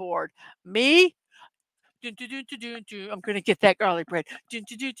bread on board. Me? Dun, dun, dun, dun, dun, dun. I'm going to get that garlic bread. Dun,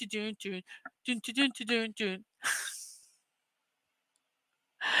 dun, dun, dun, dun, dun. Dun, dun, dun, dun, dun, dun.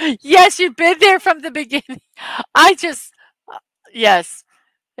 Yes, you've been there from the beginning. I just, yes,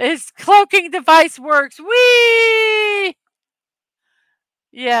 his cloaking device works. Whee!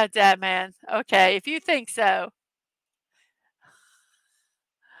 Yeah, Dad man. Okay, if you think so.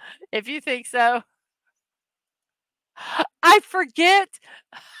 If you think so. I forget.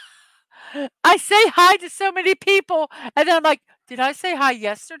 I say hi to so many people, and then I'm like, did I say hi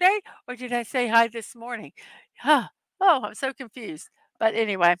yesterday or did I say hi this morning? Huh. Oh, I'm so confused. But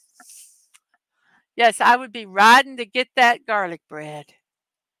anyway, yes, I would be riding to get that garlic bread.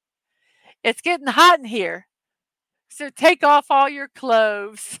 It's getting hot in here, so take off all your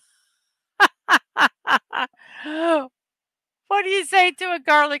clothes. What do you say to a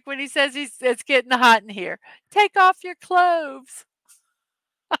garlic when he says it's getting hot in here? Take off your clothes.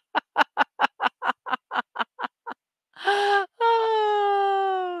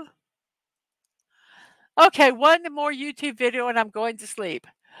 Okay, one more YouTube video and I'm going to sleep.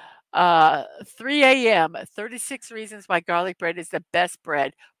 3 a.m. 36 reasons why garlic bread is the best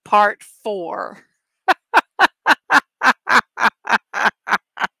bread. Part 4.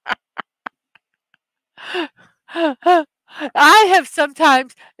 I have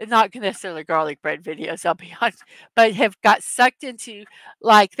sometimes, not necessarily garlic bread videos, I'll be honest, but have got sucked into,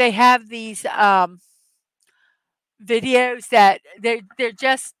 like, they have these videos that they're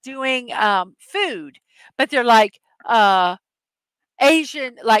just doing food, but they're like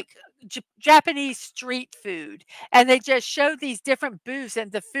Asian, like Japanese street food, and they just show these different booths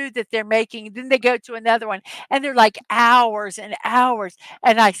and the food that they're making. Then they go to another one, and they're like hours and hours,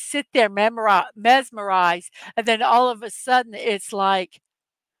 and I sit there mesmerized, and then all of a sudden it's like,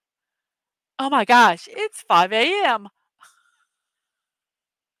 oh my gosh, it's 5 a.m.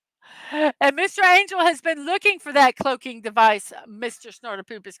 And Mr. Angel has been looking for that cloaking device, Mr.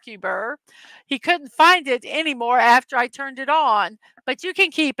 Snortopoopas Cuber. He couldn't find it anymore after I turned it on, but you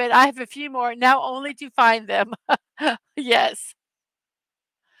can keep it. I have a few more now only to find them. Yes.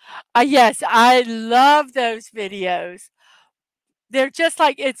 Yes, I love those videos. They're just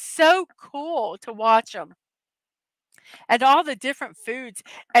like, it's so cool to watch them and all the different foods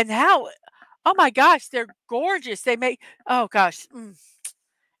and how, oh my gosh, they're gorgeous. They make, oh gosh.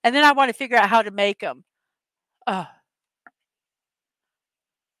 And then I want to figure out how to make them. Oh.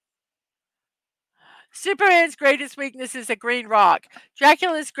 Superman's greatest weakness is a green rock.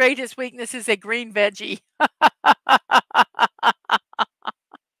 Dracula's greatest weakness is a green veggie.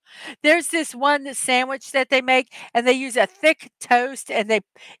 There's this one sandwich that they make, and they use a thick toast, and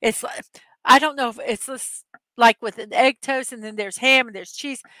it's like, I don't know if it's this, like with an egg toast, and then there's ham and there's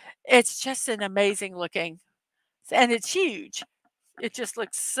cheese. It's just an amazing looking, and it's huge. It just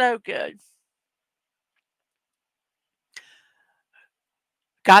looks so good.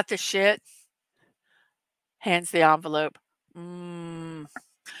 Got the shit. Hands the envelope. Mmm.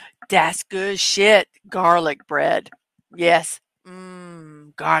 That's good shit. Garlic bread. Yes.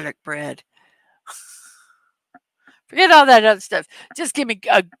 Mmm. Garlic bread. Forget all that other stuff. Just give me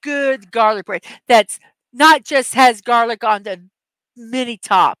a good garlic bread that's not just has garlic on the mini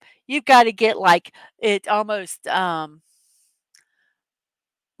top. You've got to get like it almost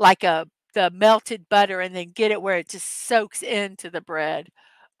like the melted butter and then get it where it just soaks into the bread.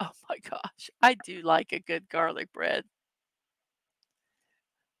 Oh my gosh. I do like a good garlic bread.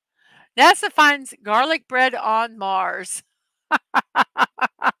 NASA finds garlic bread on Mars.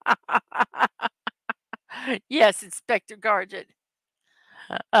 Yes, Inspector Gadget.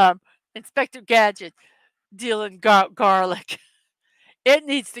 Um, Inspector Gadget dealing garlic. It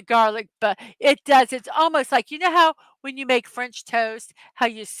needs the garlic, but it does. It's almost like, you know how when you make French toast, how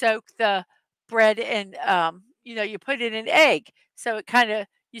you soak the bread in, you put it in egg, so it kind of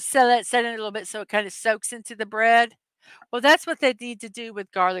you set it a little bit so it kind of soaks into the bread. Well, that's what they need to do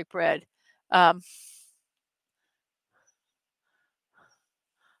with garlic bread. Um,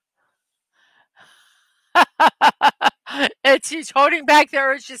 and she's holding back the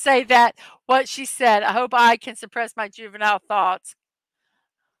urge to say that what she said. I hope I can suppress my juvenile thoughts.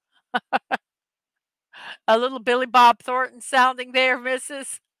 A little Billy Bob Thornton sounding there,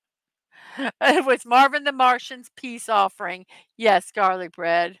 Mrs. It was Marvin the Martian's peace offering. Yes, garlic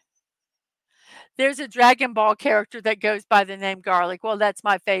bread. There's a Dragon Ball character that goes by the name Garlic. Well, that's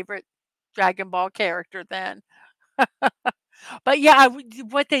my favorite Dragon Ball character then. But yeah,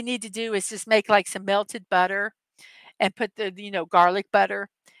 what they need to do is just make like some melted butter and put the garlic butter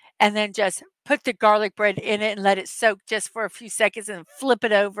and then just put the garlic bread in it and let it soak just for a few seconds and flip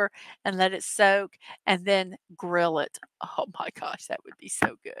it over and let it soak and then grill it. Oh my gosh, that would be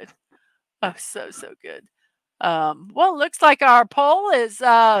so good. Oh, so, so good. Well, looks like our poll is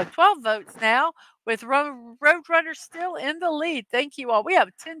 12 votes now with Roadrunner still in the lead. Thank you all. We have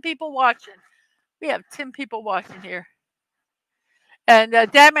 10 people watching. We have 10 people watching here. And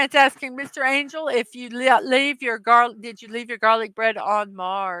Dadman's asking Mr. Angel if you leave your did you leave your garlic bread on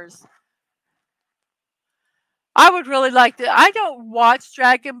Mars? I would really like to. I don't watch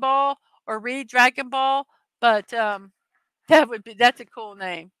Dragon Ball or read Dragon Ball, but that's a cool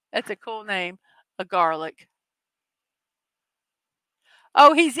name. That's a cool name. A garlic.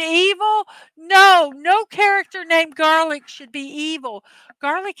 Oh, he's evil? No, no character named Garlic should be evil.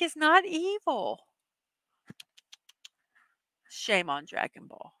 Garlic is not evil. Shame on Dragon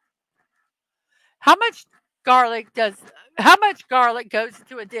Ball. How much how much garlic goes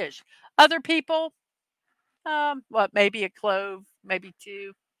into a dish? Other people, what, maybe a clove, maybe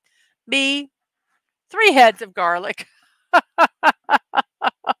two. Me, 3 heads of garlic.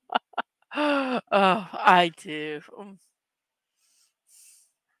 Oh, I do.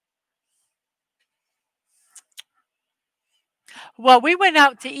 Well, we went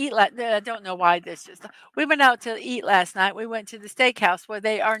out to eat I don't know why this just we went out to eat last night. We went to the steakhouse where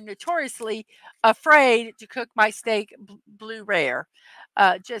they are notoriously afraid to cook my steak blue rare.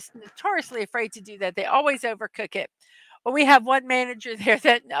 Just notoriously afraid to do that. They always overcook it. Well, we have one manager there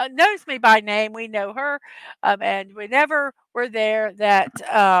that knows me by name. We know her, and whenever we're there, that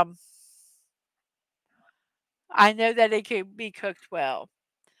I know that it could be cooked well.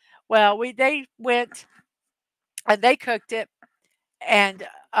 Well, we they went and they cooked it, and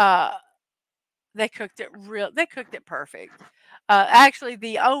they cooked it perfect. Actually,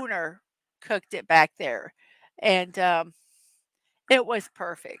 the owner cooked it back there, and, it was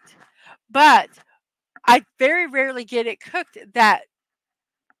perfect. But I very rarely get it cooked that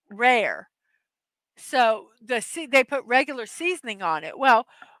rare. So, they put regular seasoning on it. Well,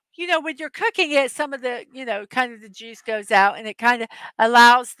 when you're cooking it, some of the, kind of the juice goes out, and it kinda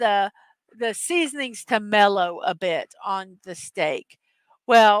allows the seasonings to mellow a bit on the steak.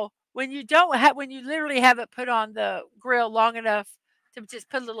 Well, when you literally have it put on the grill long enough to just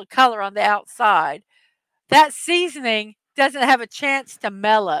put a little color on the outside, that seasoning doesn't have a chance to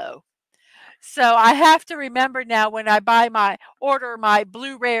mellow. So I have to remember now when I order my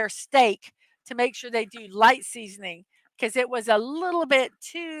blue rare steak to make sure they do light seasoning because it was a little bit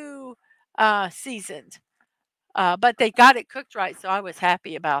too seasoned. But they got it cooked right, so I was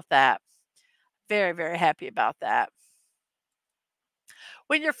happy about that. Very, very happy about that.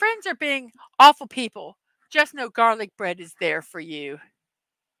 When your friends are being awful people, just know garlic bread is there for you.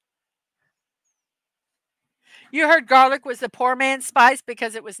 You heard garlic was the poor man's spice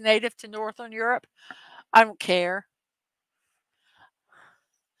because it was native to Northern Europe? I don't care.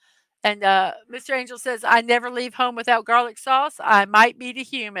 And, Mr. Angel says, "I never leave home without garlic sauce. I might be the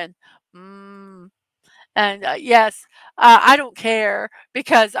human." Mm. And, yes, I don't care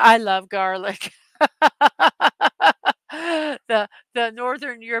because I love garlic. The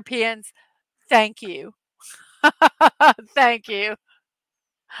Northern Europeans, thank you. Thank you.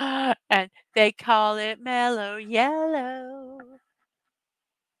 And they call it mellow yellow.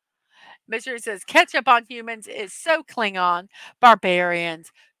 Mr. says, "Ketchup on humans is so Klingon,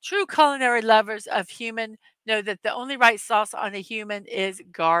 barbarians. True culinary lovers of human know that the only right sauce on a human is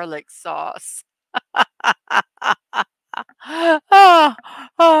garlic sauce." Oh,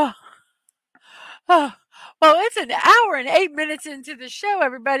 oh, oh. Well, it's an hour and 8 minutes into the show,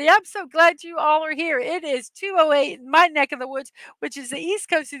 everybody. I'm so glad you all are here. It is 2:08 in my neck of the woods, which is the East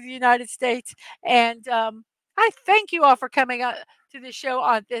Coast of the United States. And I thank you all for coming to the show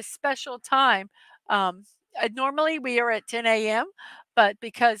on this special time. Um, Normally we are at 10 a.m., but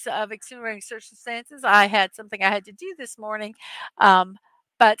because of extenuating circumstances, I had something I had to do this morning. Um,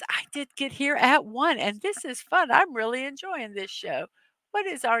 but I did get here at 1, and this is fun. I'm really enjoying this show. What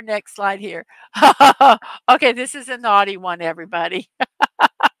is our next slide here? Okay, this is a naughty one, everybody.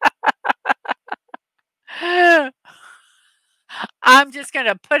 I'm just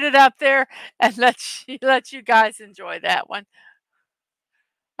gonna put it up there and let you guys enjoy that one.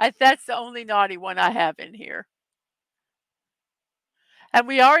 That's the only naughty one I have in here. And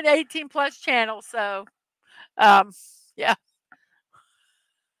we are an 18 plus channel, so um, yeah.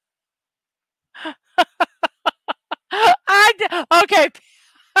 Okay.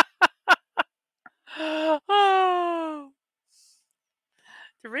 Oh,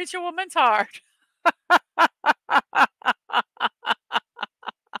 to reach a woman's heart.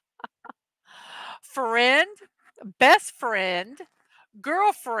 Friend, best friend,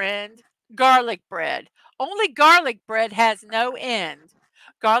 girlfriend, garlic bread. Only garlic bread has no end.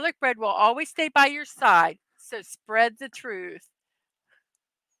 Garlic bread will always stay by your side, so spread the truth.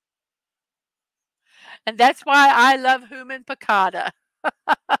 And that's why I love human piccata.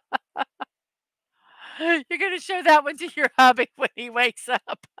 You're going to show that one to your hubby when he wakes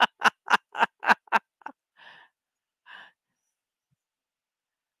up.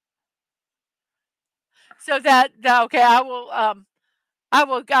 So okay, I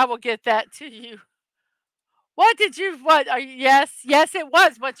will get that to you. What are you, yes, it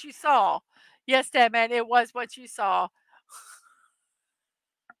was what you saw. Yes, Dad, man, it was what you saw.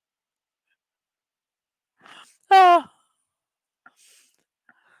 Oh,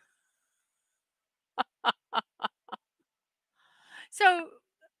 so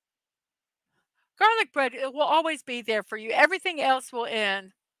garlic bread, it will always be there for you. Everything else will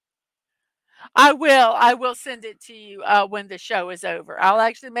end. I will send it to you, when the show is over. I'll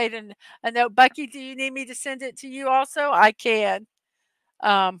actually made a note. Bucky, do you need me to send it to you also? I can.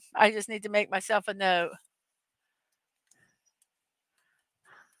 I just need to make myself a note.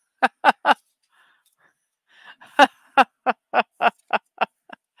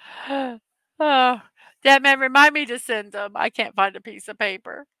 Oh, that man remind me to send them. I can't find a piece of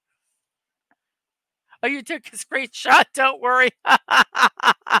paper. Oh, you took a screenshot, don't worry.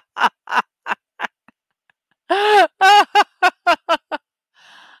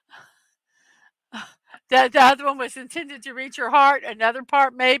 The other one was intended to reach her heart, another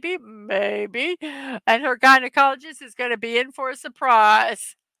part maybe, maybe, and her gynecologist is gonna be in for a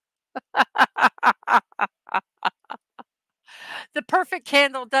surprise. The perfect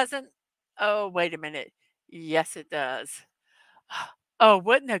candle doesn't oh, wait a minute. Yes, it does. Oh,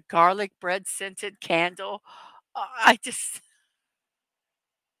 wouldn't a garlic bread scented candle I just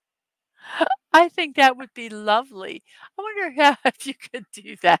I think that would be lovely. I wonder how if you could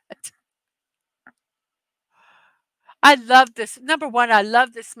do that. I love this number 1, I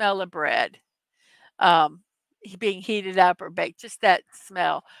love the smell of bread. Being heated up or baked, just that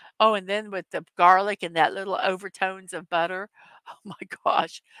smell. Oh, and then with the garlic and that little overtones of butter. Oh my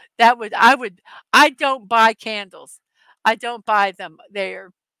gosh. That would I don't buy candles. I don't buy them.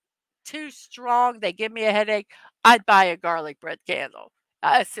 They're too strong. They give me a headache. I'd buy a garlic bread candle,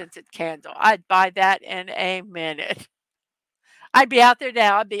 a scented candle. I'd buy that in a minute. I'd be out there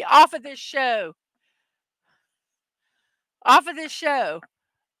now. I'd be off of this show. Off of this show.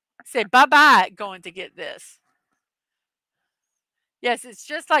 Say bye-bye going to get this. Yes, it's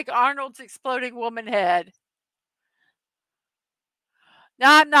just like Arnold's exploding woman head. No,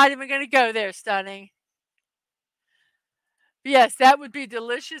 I'm not even gonna go there, Stunning. Yes, that would be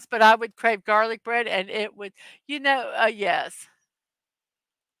delicious, but I would crave garlic bread and it would yes.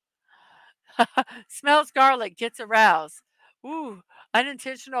 Smells garlic, gets aroused. Ooh,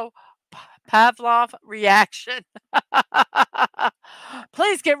 unintentional Pavlov reaction.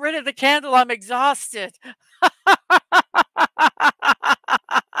 Please get rid of the candle, I'm exhausted.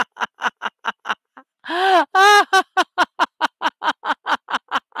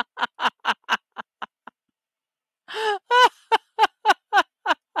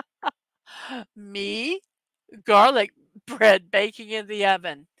 Me? Garlic bread baking in the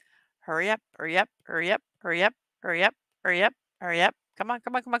oven. Hurry up, hurry up, hurry up, hurry up, hurry up, hurry up, hurry up. Come on,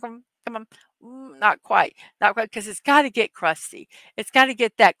 come on, come on, come on, come on. Not quite, not quite, because it's got to get crusty. It's got to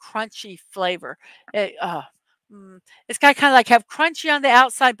get that crunchy flavor. It, it's got to kind of like have crunchy on the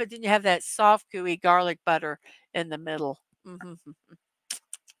outside, but then you have that soft, gooey garlic butter in the middle.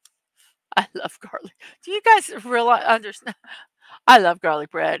 I love garlic. Do you guys realize understand? I love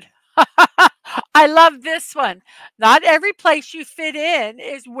garlic bread. I love this one. Not every place you fit in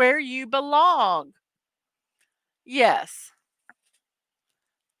is where you belong. Yes.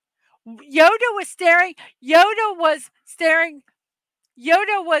 Yoda was staring. Yoda was staring.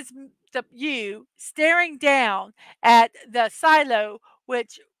 Yoda was the you staring down at the silo,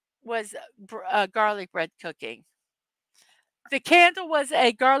 which was garlic bread cooking. The candle was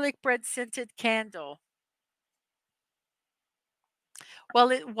a garlic bread scented candle. Well,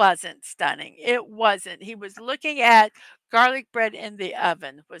 it wasn't Stunning. It wasn't. He was looking at garlic bread in the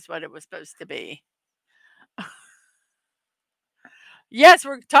oven was what it was supposed to be. Yes,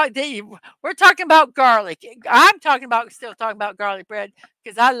 we're talking about garlic. I'm talking about still talking about garlic bread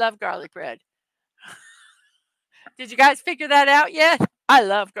because I love garlic bread. Did you guys figure that out yet? I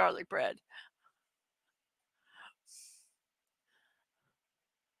love garlic bread.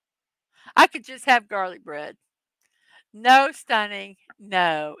 I could just have garlic bread. No, Stunning.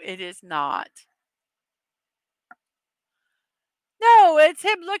 No, it is not. No, it's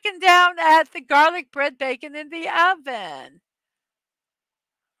him looking down at the garlic bread bacon in the oven.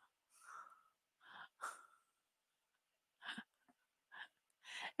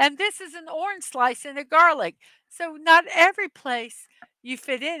 And this is an orange slice and a garlic. So not every place you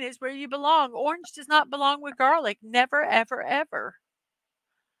fit in is where you belong. Orange does not belong with garlic. Never, ever, ever.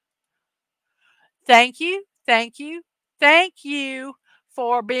 Thank you. Thank you. Thank you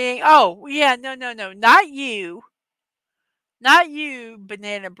for being oh, yeah, no, no, no, not you. Not you,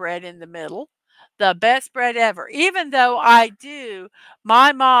 banana bread in the middle. The best bread ever. Even though I do,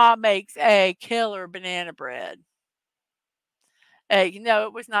 my mom makes a killer banana bread. No,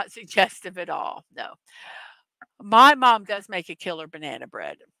 it was not suggestive at all. No. My mom does make a killer banana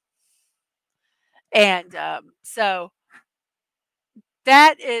bread. And so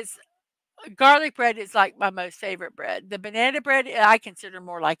that is garlic bread is like my most favorite bread. The banana bread I consider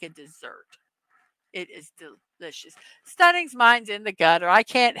more like a dessert. It is delicious. Stunning's mind's in the gutter. I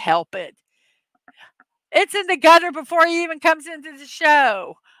can't help it. It's in the gutter before he even comes into the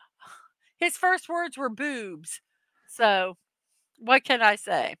show. His first words were boobs. So, what can I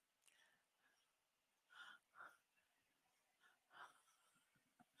say?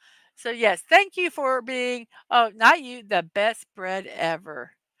 So, yes, thank you for being, oh, not you, the best bread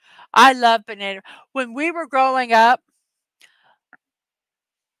ever. I love banana. When we were growing up,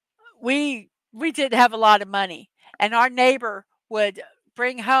 we didn't have a lot of money, and our neighbor would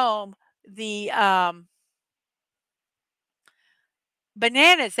bring home the,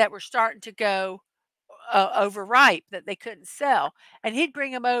 bananas that were starting to go, overripe that they couldn't sell, and he'd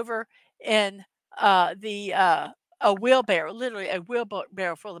bring them over in, a wheelbarrow, literally a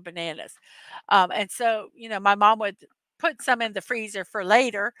wheelbarrow full of bananas, and so, my mom would put some in the freezer for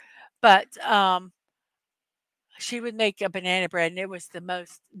later, but, she would make a banana bread, and it was the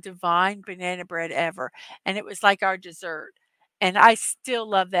most divine banana bread ever, and it was like our dessert, and I still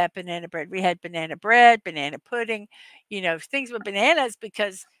love that banana bread. We had banana bread, banana pudding, things with bananas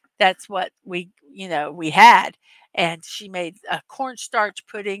because that's what we had, and she made a cornstarch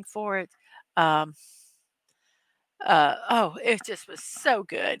pudding for it. Um, oh, it just was so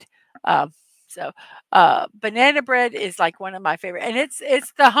good. Um, so, banana bread is like one of my favorite, and it's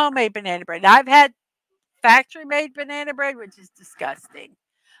the homemade banana bread. I've had factory made banana bread, which is disgusting.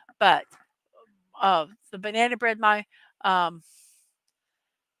 But the banana bread my um,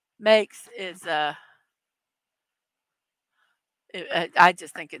 makes is I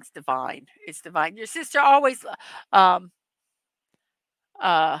just think it's divine. It's divine. Your sister always um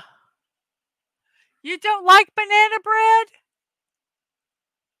uh you don't like banana bread?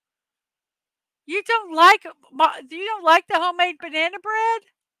 You don't like the homemade banana bread?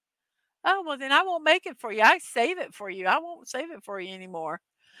 Oh well, then I won't make it for you. I save it for you. I won't save it for you anymore.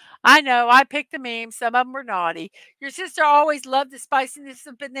 I know, I picked the memes, some of them were naughty. Your sister always loved the spiciness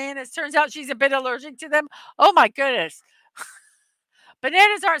of bananas. Turns out she's a bit allergic to them. Oh my goodness.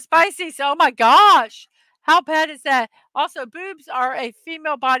 Bananas aren't spicy, so oh my gosh. How bad is that? Also, boobs are a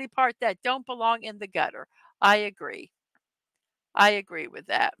female body part that don't belong in the gutter. I agree. I agree with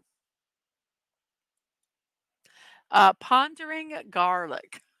that. Pondering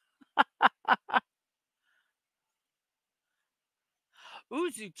garlic. Ooh,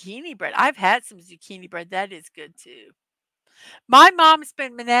 zucchini bread. I've had some zucchini bread. That is good too. My mom's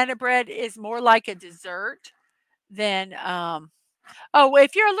banana bread is more like a dessert than oh,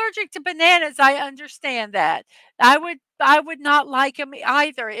 if you're allergic to bananas, I understand that. I would not like them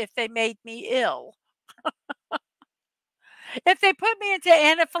either if they made me ill. If they put me into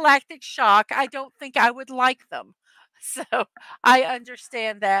anaphylactic shock, I don't think I would like them. So, I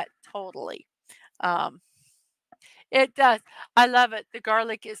understand that totally. Um, it does. I love it. The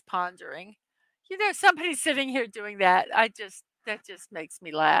garlic is pondering. Somebody sitting here doing that, that just makes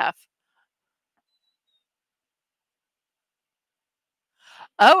me laugh.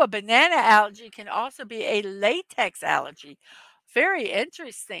 Oh, a banana allergy can also be a latex allergy. Very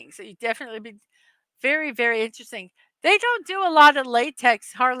interesting. So you definitely be very, very interesting. They don't do a lot of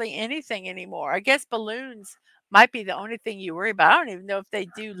latex, hardly anything anymore. I guess balloons might be the only thing you worry about. I don't even know if they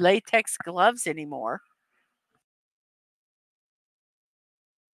do latex gloves anymore.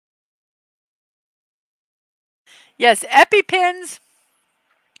 Yes, EpiPens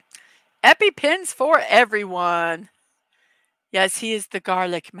for everyone. Yes, he is the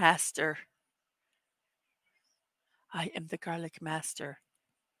garlic master. I am the garlic master.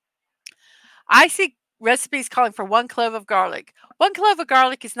 I see recipes calling for 1 clove of garlic. 1 clove of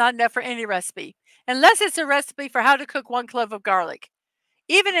garlic is not enough for any recipe, unless it's a recipe for how to cook 1 clove of garlic.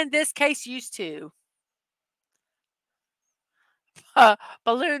 Even in this case, used to.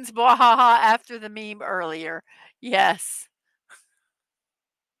 Balloons, bwahaha, after the meme earlier. Yes.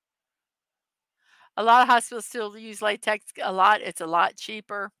 A lot of hospitals still use latex a lot. It's a lot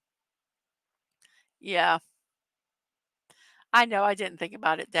cheaper. Yeah. I know. I didn't think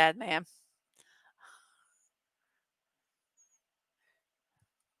about it, Dad, man.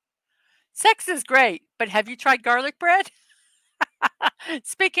 Sex is great, but have you tried garlic bread?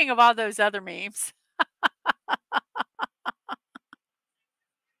 Speaking of all those other memes.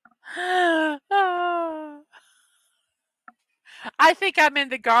 I think I'm in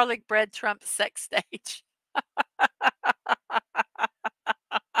the garlic bread Trump sex stage.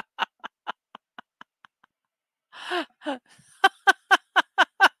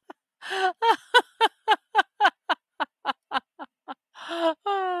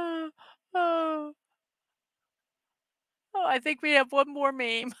 Oh, oh, oh, I think we have one more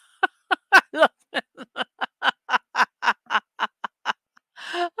meme. I love it.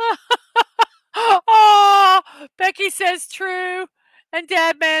 Oh, Becky says true, and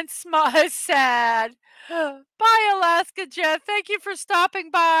Dadman is sad. Bye, Alaska Jeff. Thank you for stopping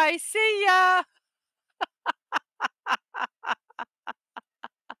by. See ya.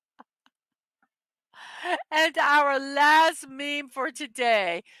 And our last meme for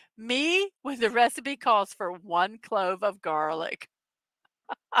today, me when the recipe calls for 1 clove of garlic.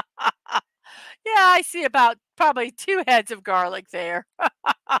 Yeah, I see about probably 2 heads of garlic there.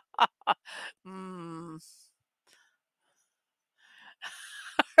 Mm.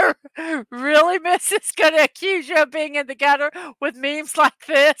 Really, Mrs. Gonna accuse you of being in the gutter with memes like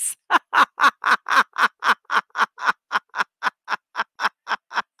this?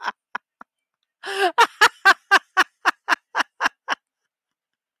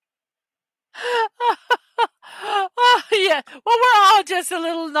 Oh, yeah. Well, we're all just a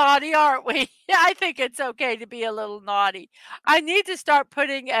little naughty, aren't we? Yeah, I think it's okay to be a little naughty. I need to start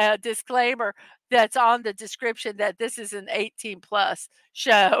putting a disclaimer that's on the description that this is an 18 plus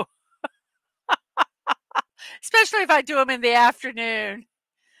show, especially if I do them in the afternoon.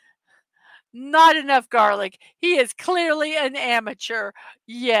 Not enough garlic. He is clearly an amateur.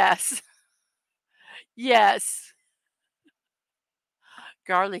 Yes. Yes.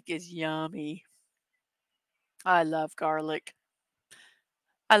 Garlic is yummy. I love garlic.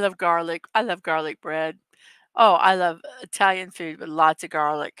 I love garlic. I love garlic bread. Oh, I love Italian food with lots of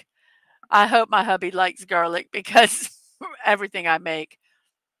garlic. I hope my hubby likes garlic because everything I make,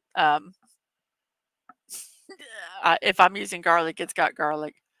 um, if I'm using garlic, it's got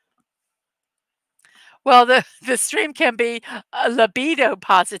garlic. Well, the stream can be libido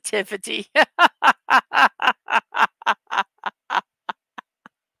positivity.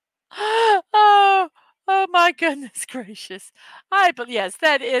 Oh, oh my goodness gracious. Yes,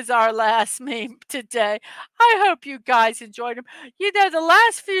 that is our last meme today. I hope you guys enjoyed them. You know, the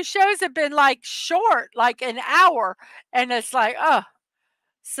last few shows have been like short, like an hour, and it's like, oh,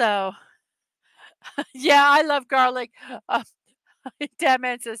 so yeah, I love garlic. Uh,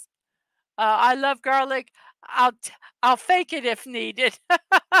 Dadman says, I love garlic. I'll t- I'll fake it if needed.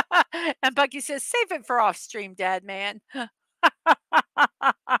 And Bucky says, save it for off stream, Dad man.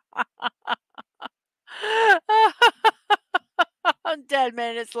 Dead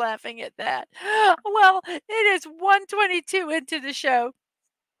man is laughing at that. Well, it is 1:22 into the show.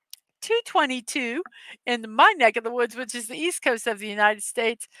 2:22 in my neck of the woods, which is the East Coast of the United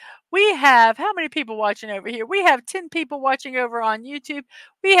States. We have how many people watching over here? We have 10 people watching over on YouTube.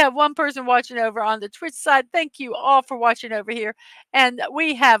 We have one person watching over on the Twitch side. Thank you all for watching over here. And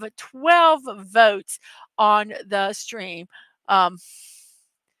we have 12 votes on the stream. Um,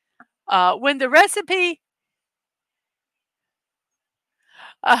 when the recipe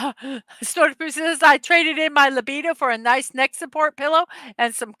Uh, Storage says, I traded in my libido for a nice neck support pillow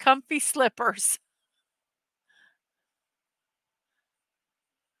and some comfy slippers.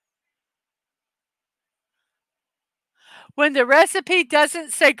 When the recipe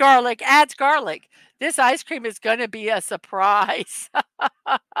doesn't say garlic, adds garlic. This ice cream is going to be a surprise.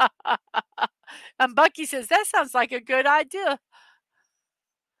 And Bucky says, that sounds like a good idea.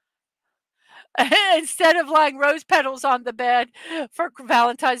 Instead of lying rose petals on the bed for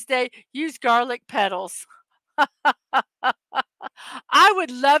Valentine's Day, use garlic petals. I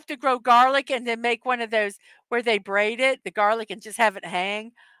would love to grow garlic and then make one of those where they braid it, the garlic, and just have it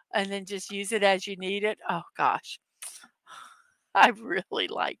hang and then just use it as you need it. Oh gosh, I really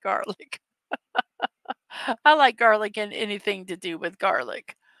like garlic. I like garlic and anything to do with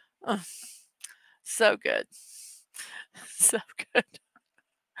garlic. Ugh, so good. So good.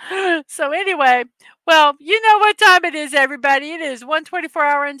 So anyway, well, you know what time it is, everybody. It is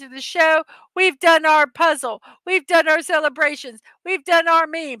 1:24 into the show. We've done our puzzle. We've done our celebrations. We've done our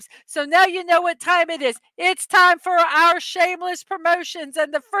memes. So now you know what time it is. It's time for our shameless promotions.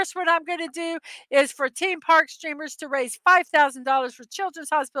 And the first one I'm going to do is for Team Park Streamers to raise $5,000 for Children's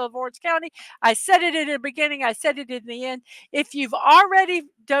Hospital of Orange County. I said it in the beginning. I said it in the end. If you've already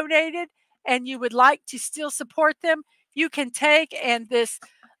donated and you would like to still support them, you can take and this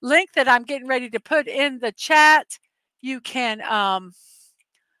link that I'm getting ready to put in the chat. You can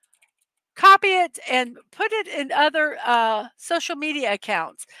copy it and put it in other social media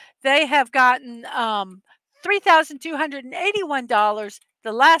accounts. They have gotten $3,281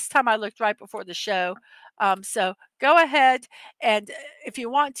 the last time I looked right before the show. So go ahead and if you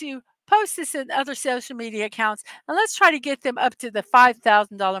want to post this in other social media accounts and let's try to get them up to the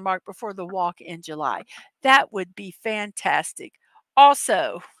 $5,000 mark before the walk in July. That would be fantastic.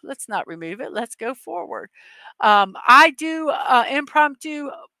 Also, let's not remove it. Let's go forward. I do impromptu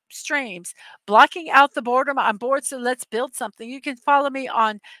streams, blocking out the boredom. I'm bored, so let's build something. You can follow me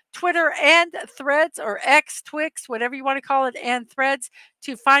on Twitter and Threads or X, Twix, whatever you want to call it, and Threads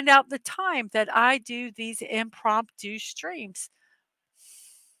to find out the time that I do these impromptu streams.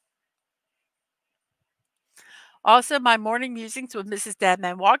 Also, my morning musings with Mrs.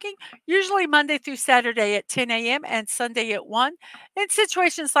 Dadman Walking, usually Monday through Saturday at 10 a.m. and Sunday at 1. In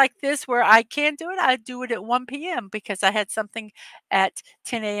situations like this where I can do it, I do it at 1 p.m. because I had something at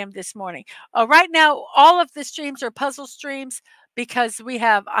 10 a.m. this morning. Right now, all of the streams are puzzle streams because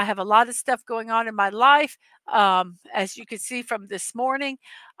I have a lot of stuff going on in my life, as you can see from this morning,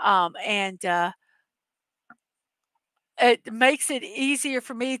 and it makes it easier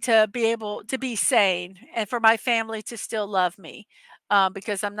for me to be able to be sane and for my family to still love me,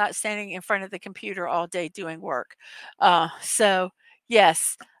 because I'm not standing in front of the computer all day doing work. So,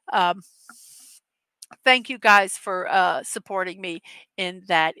 yes, um, thank you guys for supporting me in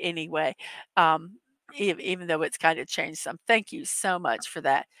that anyway. Even though it's kind of changed some. Thank you so much for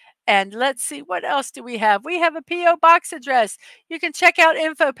that. And let's see, what else do we have? We have a P.O. box address. You can check out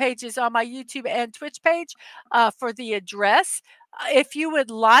info pages on my YouTube and Twitch page for the address. If you would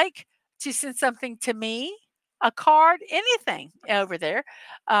like to send something to me, a card, anything over there,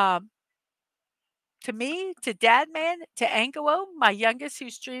 um, to me, to Dadman, to Ango, my youngest who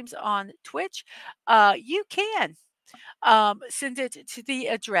streams on Twitch, you can send it to the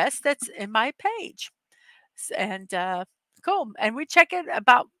address that's in my page. And cool. And we check it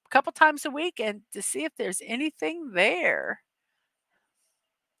about a couple times a week and to see if there's anything there.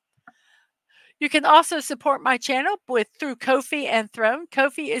 You can also support my channel with through Ko-fi and Throne.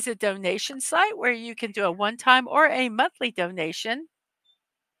 Ko-fi is a donation site where you can do a one-time or a monthly donation.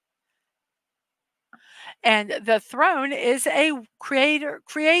 And the Throne is a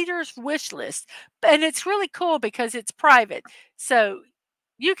creator's wish list. And it's really cool because it's private. So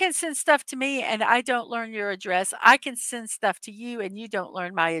you can send stuff to me and I don't learn your address. I can send stuff to you and you don't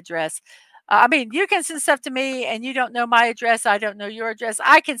learn my address. I mean, you can send stuff to me and you don't know my address. I don't know your address.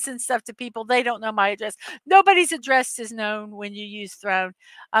 I can send stuff to people. They don't know my address. Nobody's address is known when you use Throne.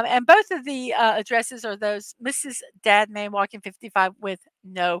 And both of the addresses are those Mrs.DadmanWalking55 with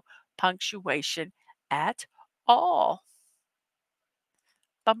no punctuation at all.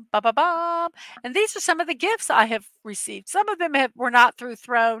 Bum, ba, ba, bum. And these are some of the gifts I have received. Some of them were not through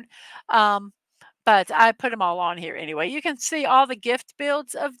Throne, but I put them all on here anyway. You can see all the gift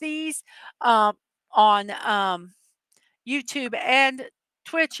builds of these on YouTube and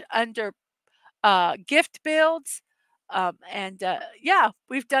Twitch under gift builds. Yeah,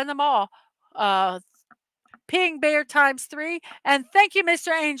 we've done them all. Peeing Bear times 3. And thank you,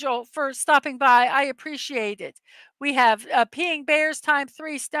 Mr. Angel, for stopping by. I appreciate it. We have Peeing Bears times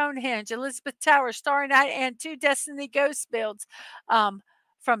 3, Stonehenge, Elizabeth Tower, Starry Night, and 2 Destiny Ghost builds from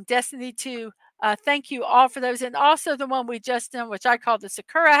Destiny 2. Thank you all for those. And also the one we just done, which I call the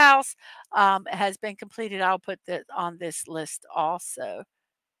Sakura House, has been completed. I'll put that on this list also.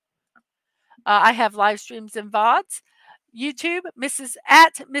 I have live streams and VODs. YouTube,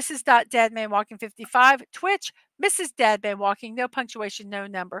 Mrs.DadmanWalking55. Twitch, Mrs. Dadman Walking, no punctuation, no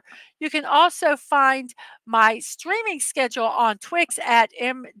number. You can also find my streaming schedule on Twix at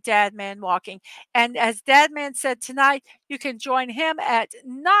MDadmanWalking. And as Dadman said tonight, you can join him at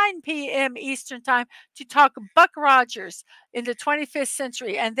 9 p.m. Eastern Time to talk Buck Rogers in the 25th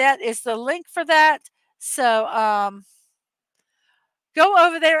century. And that is the link for that. So, go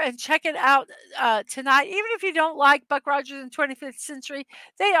over there and check it out tonight. Even if you don't like Buck Rogers in 25th century,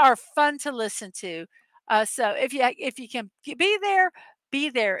 they are fun to listen to. So if you can be there, be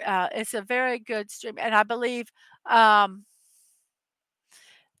there. It's a very good stream, and um,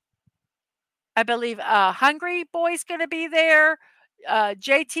 I believe Hungry Boy's going to be there.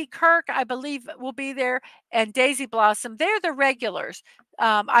 JT Kirk, I believe, will be there, and Daisy Blossom. They're the regulars.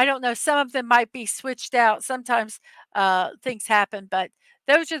 I don't know. Some of them might be switched out. Sometimes things happen, but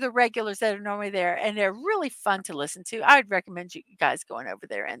those are the regulars that are normally there, and they're really fun to listen to. I'd recommend you guys going over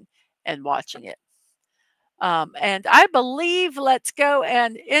there and watching it. And I believe, let's go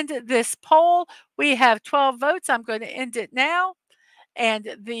and end this poll. We have 12 votes. I'm going to end it now.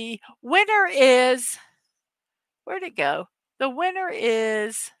 And the winner is, where'd it go? The winner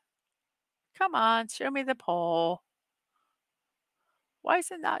is, come on, show me the poll. Why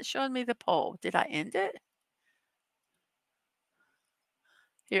is it not showing me the poll? Did I end it?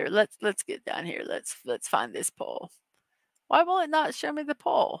 Here, let's get down here. Let's find this poll. Why will it not show me the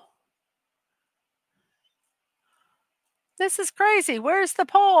poll? This is crazy. Where's the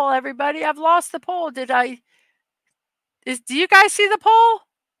poll, everybody? I've lost the poll. Do you guys see the poll?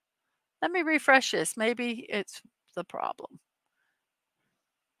 Let me refresh this. Maybe it's the problem.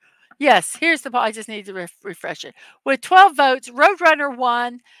 Yes, here's the poll. I just need to refresh it. With 12 votes, Roadrunner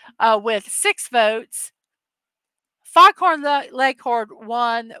won with 6 votes. Foghorn Leghorn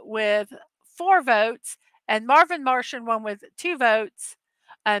won with 4 votes. And Marvin Martian won with 2 votes.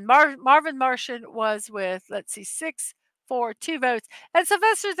 And Marvin Martian was with, let's see, 6, 4, 2 votes. And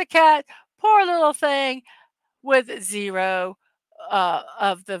Sylvester the cat, poor little thing, with 0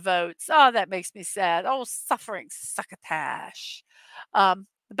 of the votes. Oh, that makes me sad. Oh, suffering succotash.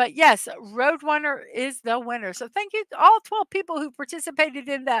 But yes, Roadrunner is the winner. So thank you to all 12 people who participated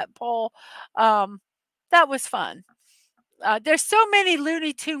in that poll. That was fun. There's so many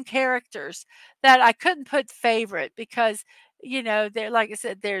Looney Tune characters that I couldn't put favorite because, there, like I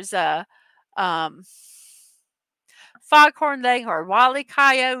said, there's a um, Foghorn Leghorn, Wally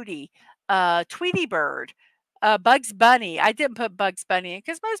Coyote, Tweety Bird, Bugs Bunny. I didn't put Bugs Bunny in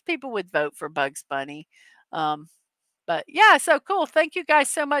because most people would vote for Bugs Bunny. Um, but yeah, so cool. Thank you guys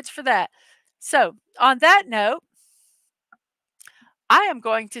so much for that. So on that note, I am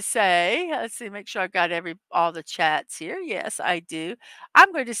going to say, let's see, make sure I've got all the chats here. Yes, I do.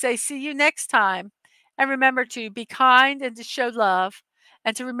 I'm going to say, see you next time. And remember to be kind and to show love.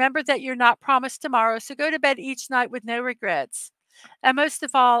 And to remember that you're not promised tomorrow. So go to bed each night with no regrets. And most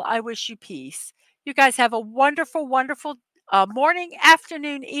of all, I wish you peace. You guys have a wonderful, wonderful morning,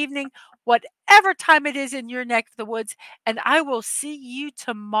 afternoon, evening, whatever time it is in your neck of the woods. And I will see you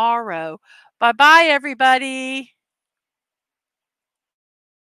tomorrow. Bye bye, everybody.